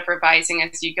doing a lot of revising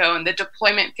as you go. And the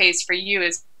deployment phase for you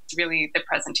is really the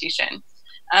presentation.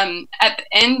 At the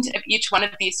end of each one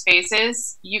of these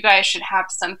phases, you guys should have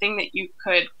something that you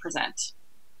could present.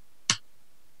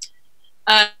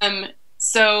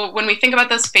 So when we think about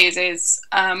those phases,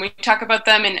 we talk about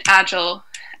them in Agile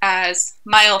as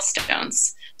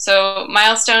milestones. So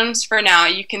milestones for now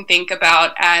you can think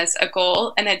about as a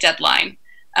goal and a deadline.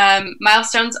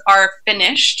 Milestones are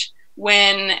finished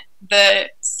when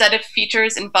the set of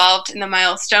features involved in the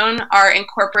milestone are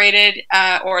incorporated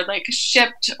or like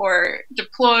shipped or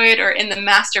deployed or in the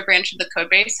master branch of the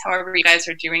code base, however you guys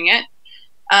are doing it.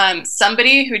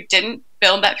 Somebody who didn't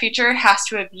build that feature has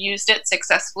to have used it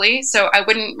successfully. So I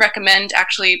wouldn't recommend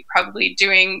actually probably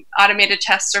doing automated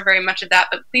tests or very much of that,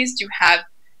 but please do have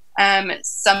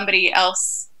somebody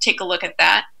else take a look at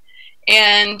that.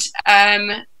 And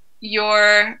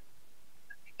your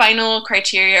final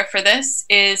criteria for this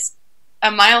is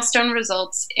a milestone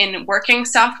results in working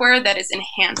software that is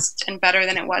enhanced and better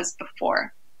than it was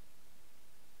before.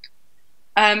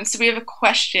 So we have a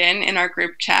question in our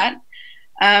group chat.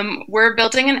 We're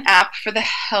building an app for the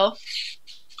health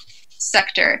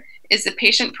sector. Is the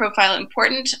patient profile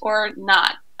important or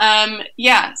not?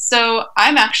 Yeah, so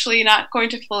I'm actually not going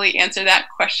to fully answer that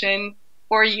question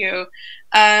for you.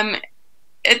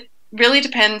 It really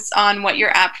depends on what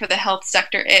your app for the health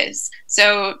sector is.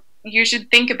 So you should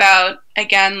think about,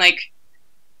 again, like,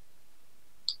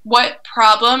 what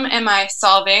problem am I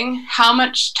solving? How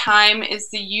much time is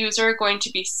the user going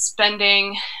to be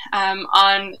spending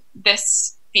on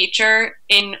this feature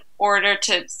in order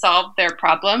to solve their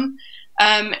problem?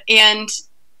 And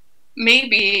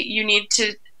maybe you need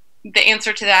to, the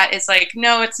answer to that is like,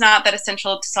 no, it's not that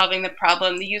essential to solving the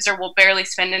problem. The user will barely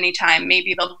spend any time.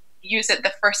 Maybe they'll use it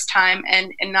the first time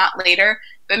and not later.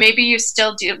 But maybe you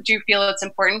still do feel it's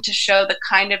important to show the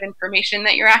kind of information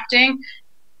that you're acting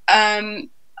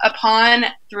upon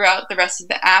throughout the rest of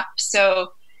the app.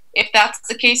 So if that's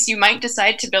the case, you might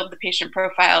decide to build the patient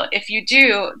profile. If you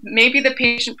do, maybe the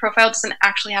patient profile doesn't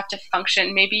actually have to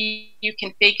function. Maybe you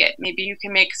can fake it. Maybe you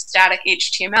can make static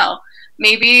HTML.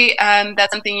 Maybe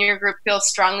that's something your group feels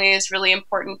strongly is really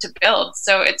important to build.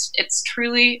 So it's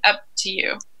truly up to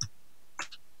you.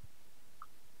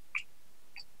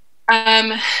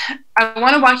 I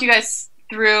want to walk you guys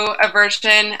through a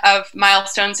version of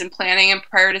milestones and planning and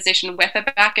prioritization with a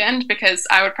backend, because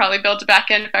I would probably build a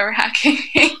backend if I were hacking,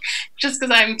 just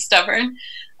because I'm stubborn.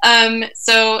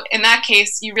 So in that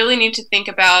case, you really need to think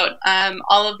about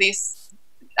all of these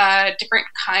different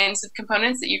kinds of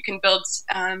components that you can build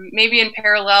maybe in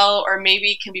parallel or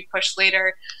maybe can be pushed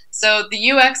later. So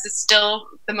the UX is still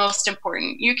the most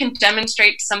important. You can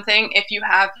demonstrate something if you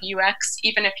have UX,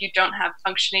 even if you don't have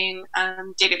functioning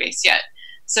database yet.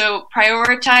 So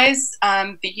prioritize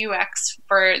the UX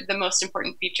for the most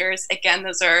important features. Again,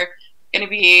 those are going to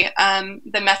be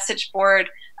the message board.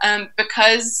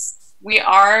 Because we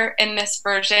are in this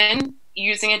version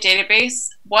using a database,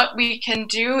 what we can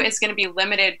do is going to be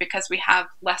limited because we have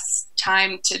less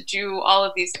time to do all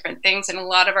of these different things. And a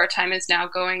lot of our time is now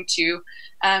going to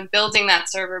building that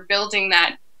server, building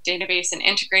that database, and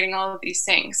integrating all of these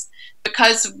things.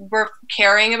 Because we're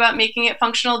caring about making it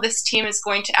functional, this team is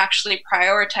going to actually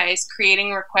prioritize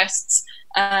creating requests,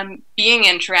 being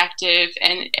interactive,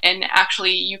 and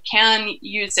actually you can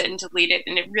use it and delete it,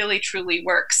 and it really truly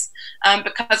works.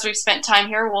 Because we've spent time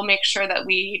here, we'll make sure that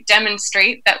we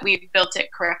demonstrate that we've built it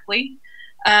correctly.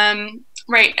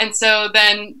 Right, and so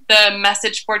then the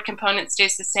message board component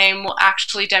stays the same. We'll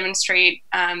actually demonstrate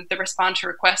the respond to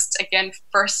requests, again,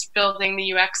 first building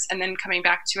the UX and then coming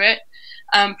back to it.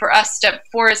 For us, step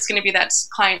 4 is going to be that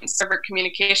client-server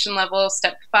communication level.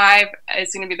 Step 5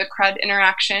 is going to be the CRUD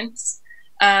interactions.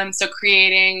 So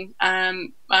creating,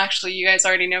 actually, you guys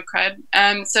already know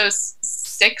CRUD. So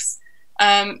 6,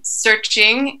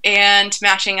 searching and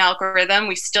matching algorithm,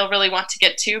 we still really want to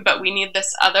get to, but we need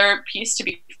this other piece to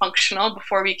be functional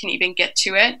before we can even get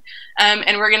to it.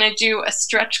 And we're going to do a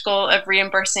stretch goal of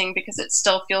reimbursing because it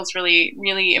still feels really,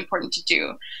 really important to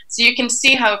do. So you can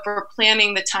see how if we're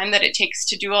planning the time that it takes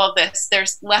to do all of this,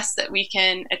 there's less that we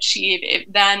can achieve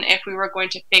than if we were going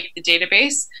to fake the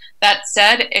database. That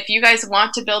said, if you guys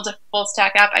want to build a full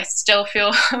stack app, I still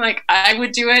feel like I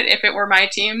would do it if it were my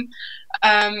team.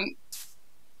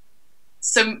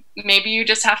 So maybe you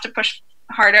just have to push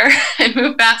harder and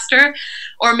move faster,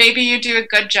 or maybe you do a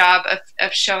good job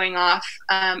of showing off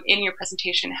in your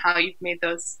presentation how you've made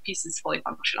those pieces fully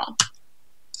functional.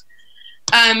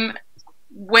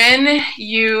 When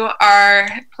you are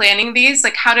planning these,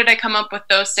 like how did I come up with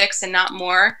those 6 and not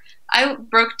more? I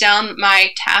broke down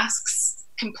my tasks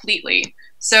completely.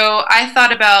 So I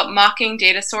thought about mocking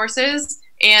data sources,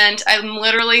 and I'm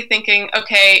literally thinking,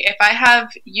 okay, if I have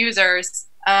users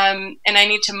and I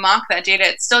need to mock that data,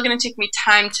 it's still going to take me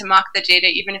time to mock the data,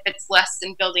 even if it's less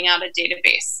than building out a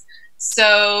database.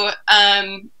 So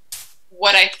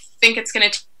what I think it's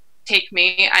going to take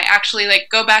me, I actually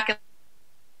go back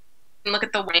and look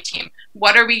at the white team.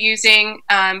 What are we using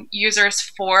users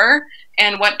for,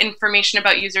 and what information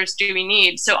about users do we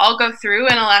need? So I'll go through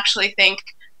and I'll actually think,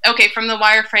 okay, from the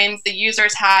wireframes, the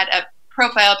users had a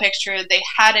profile picture, they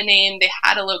had a name, they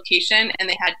had a location, and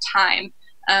they had time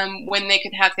when they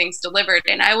could have things delivered.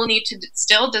 And I will need to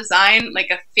still design like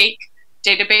a fake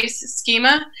database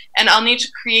schema, and I'll need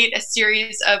to create a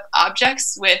series of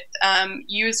objects with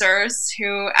users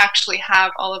who actually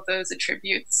have all of those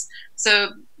attributes.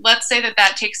 So let's say that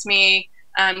that takes me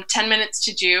 10 minutes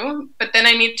to do, but then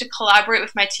I need to collaborate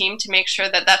with my team to make sure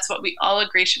that that's what we all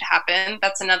agree should happen.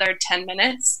 That's another 10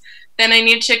 minutes. Then I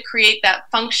need to create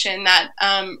that function that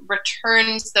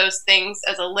returns those things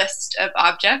as a list of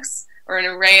objects or an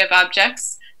array of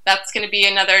objects. That's going to be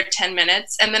another 10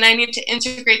 minutes. And then I need to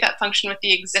integrate that function with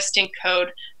the existing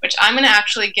code, which I'm going to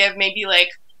actually give maybe like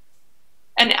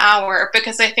an hour,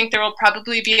 because I think there will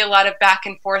probably be a lot of back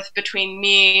and forth between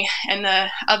me and the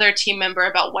other team member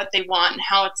about what they want and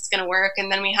how it's going to work.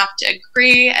 And then we have to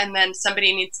agree, and then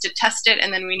somebody needs to test it,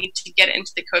 and then we need to get it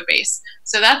into the code base.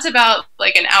 So that's about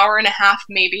like an hour and a half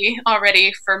maybe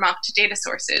already for mocked data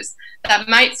sources. That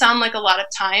might sound like a lot of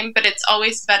time, but it's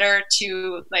always better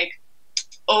to like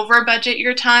over budget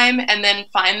your time and then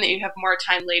find that you have more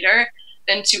time later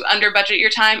than to under budget your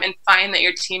time and find that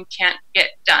your team can't get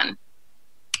done.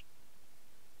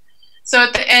 So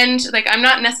at the end, like, I'm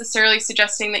not necessarily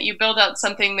suggesting that you build out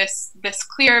something this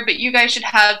clear, but you guys should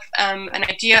have an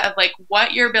idea of like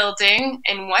what you're building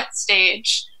and what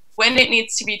stage, when it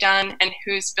needs to be done, and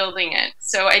who's building it.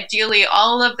 So ideally,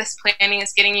 all of this planning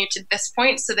is getting you to this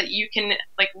point so that you can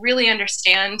like really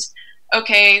understand,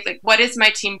 okay, like what is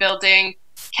my team building?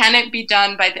 Can it be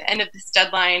done by the end of this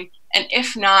deadline? And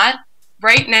if not,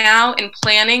 right now in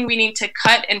planning, we need to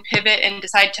cut and pivot and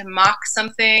decide to mock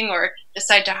something or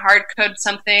decide to hard code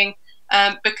something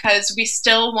because we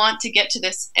still want to get to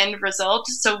this end result.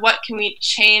 So what can we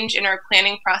change in our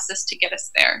planning process to get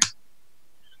us there?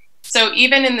 So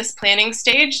even in this planning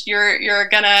stage, you're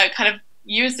gonna kind of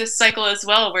use this cycle as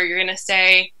well, where you're gonna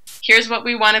say, here's what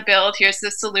we want to build, here's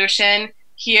the solution,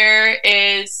 here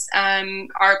is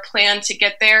our plan to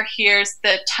get there, here's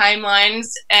the timelines,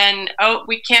 and oh,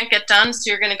 we can't get done, so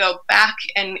you're going to go back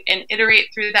and iterate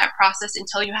through that process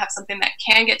until you have something that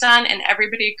can get done and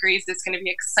everybody agrees it's going to be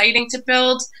exciting to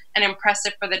build and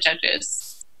impressive for the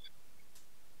judges.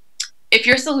 if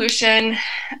your solution,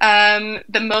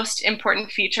 the most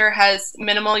important feature, has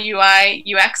minimal UI,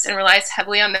 UX, and relies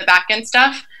heavily on the backend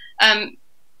stuff,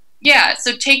 yeah,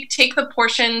 so take the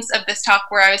portions of this talk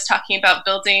where I was talking about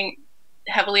building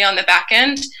heavily on the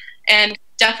backend and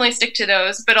definitely stick to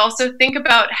those, but also think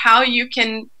about how you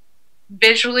can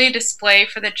visually display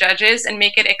for the judges and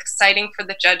make it exciting for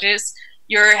the judges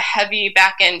your heavy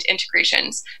backend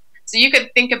integrations. So you could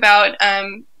think about,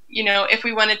 you know, if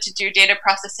we wanted to do data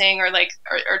processing or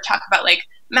talk about like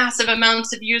massive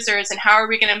amounts of users and how are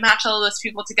we going to match all those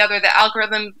people together, the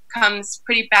algorithm comes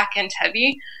pretty backend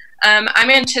heavy. I'm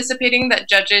anticipating that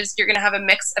judges, you're going to have a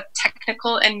mix of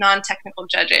technical and non-technical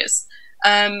judges.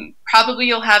 Probably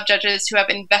you'll have judges who have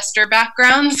investor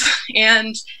backgrounds,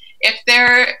 and if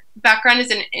their background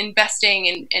is in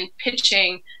investing and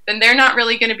pitching, then they're not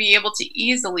really going to be able to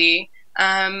easily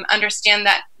understand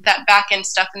that back-end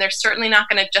stuff, and they're certainly not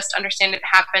going to just understand it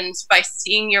happens by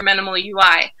seeing your minimal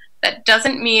UI. That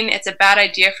doesn't mean it's a bad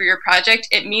idea for your project.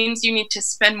 It means you need to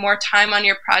spend more time on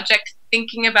your project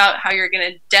thinking about how you're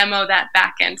going to demo that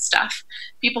back-end stuff.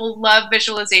 People love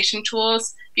visualization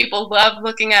tools. People love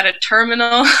looking at a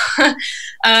terminal.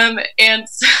 And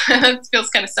it feels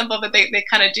kind of simple, but they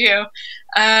kind of do.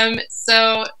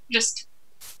 So just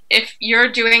if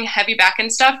you're doing heavy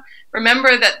back-end stuff,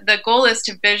 remember that the goal is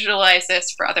to visualize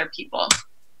this for other people.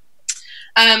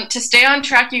 To stay on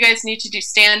track, you guys need to do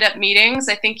stand-up meetings.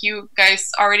 I think you guys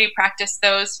already practiced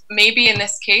those. Maybe in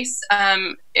this case,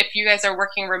 if you guys are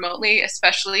working remotely,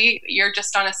 especially, you're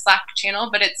just on a Slack channel,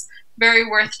 but it's very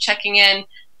worth checking in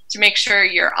to make sure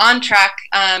you're on track,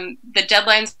 the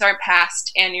deadlines aren't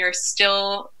passed, and you're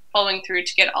still following through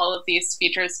to get all of these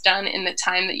features done in the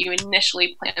time that you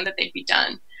initially planned that they'd be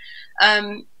done.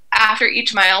 After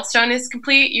each milestone is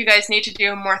complete, you guys need to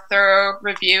do a more thorough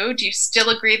review. Do you still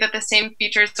agree that the same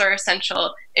features are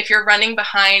essential? If you're running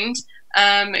behind,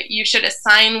 you should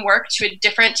assign work to a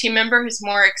different team member who's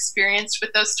more experienced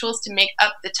with those tools to make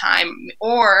up the time.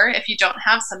 Or if you don't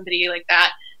have somebody like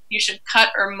that, you should cut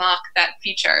or mock that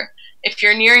feature. If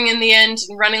you're nearing in the end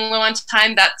and running low on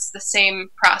time, that's the same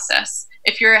process.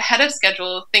 If you're ahead of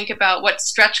schedule, think about what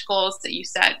stretch goals that you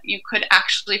set you could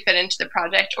actually fit into the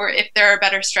project, or if there are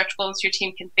better stretch goals your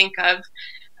team can think of.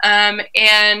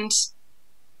 And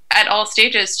at all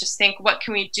stages, just think, what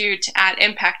can we do to add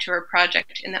impact to our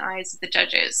project in the eyes of the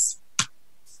judges?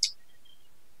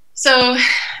 So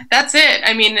that's it.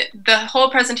 I mean, the whole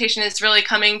presentation is really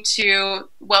coming to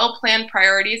well-planned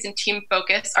priorities and team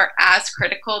focus are as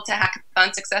critical to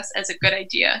hackathon success as a good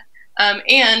idea.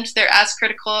 And they're as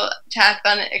critical to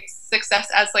hackathon success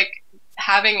as like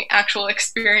having actual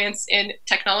experience in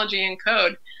technology and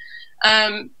code.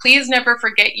 Please never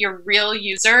forget your real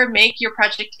user. Make your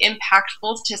project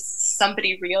impactful to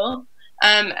somebody real.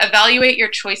 Evaluate your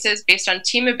choices based on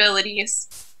team abilities.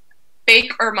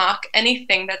 Fake or mock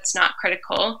anything that's not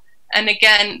critical. And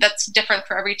again, that's different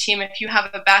for every team. If you have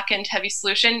a back-end heavy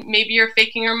solution, maybe you're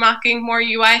faking or mocking more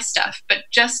UI stuff, but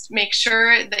just make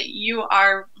sure that you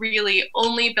are really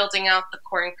only building out the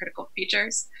core and critical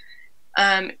features.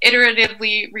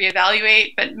 Iteratively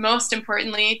reevaluate, but most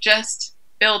importantly, just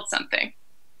build something.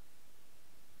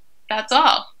 That's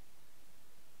all.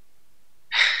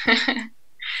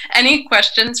 Any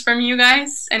questions from you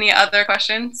guys? Any other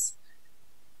questions?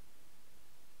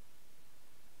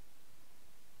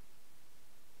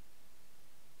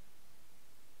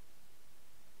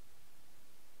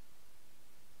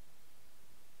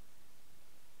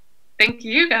 Thank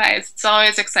you guys. It's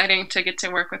always exciting to get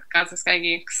to work with Gaza Sky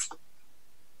Geeks.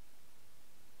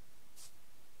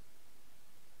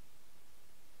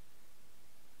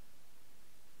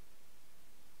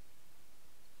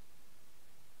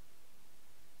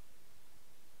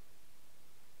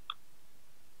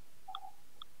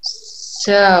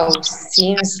 So,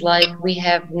 seems like we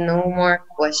have no more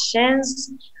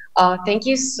questions. Thank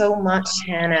you so much,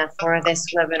 Hannah, for this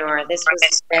webinar. This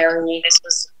was very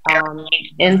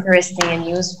interesting and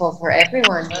useful for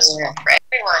everyone here.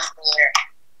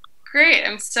 Great,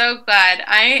 I'm so glad.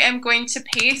 I am going to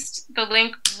paste the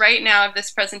link right now of this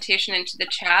presentation into the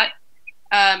chat.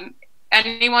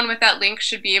 Anyone with that link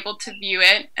should be able to view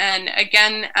it. And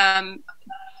again,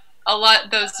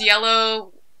 those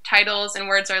yellow titles and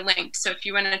words are linked. So if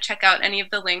you want to check out any of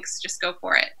the links, just go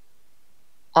for it.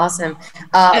 Awesome.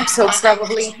 So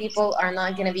probably people are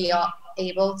not going to be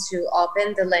able to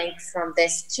open the link from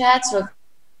this chat. So if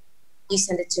you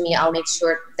send it to me, I'll make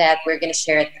sure that we're going to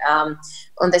share it on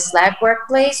the Slack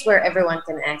workplace where everyone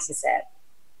can access it.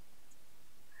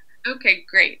 Okay,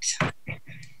 great.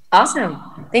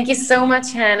 Awesome. Thank you so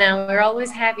much, Hannah. We're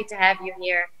always happy to have you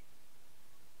here.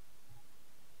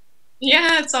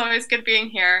 Yeah, it's always good being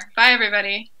here. Bye,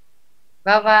 everybody.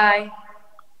 Bye-bye.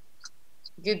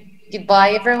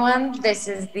 Goodbye, everyone. This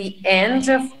is the end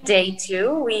of day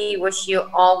 2. We wish you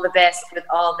all the best with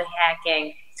all the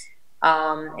hacking.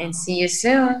 And see you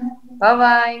soon.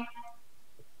 Bye-bye.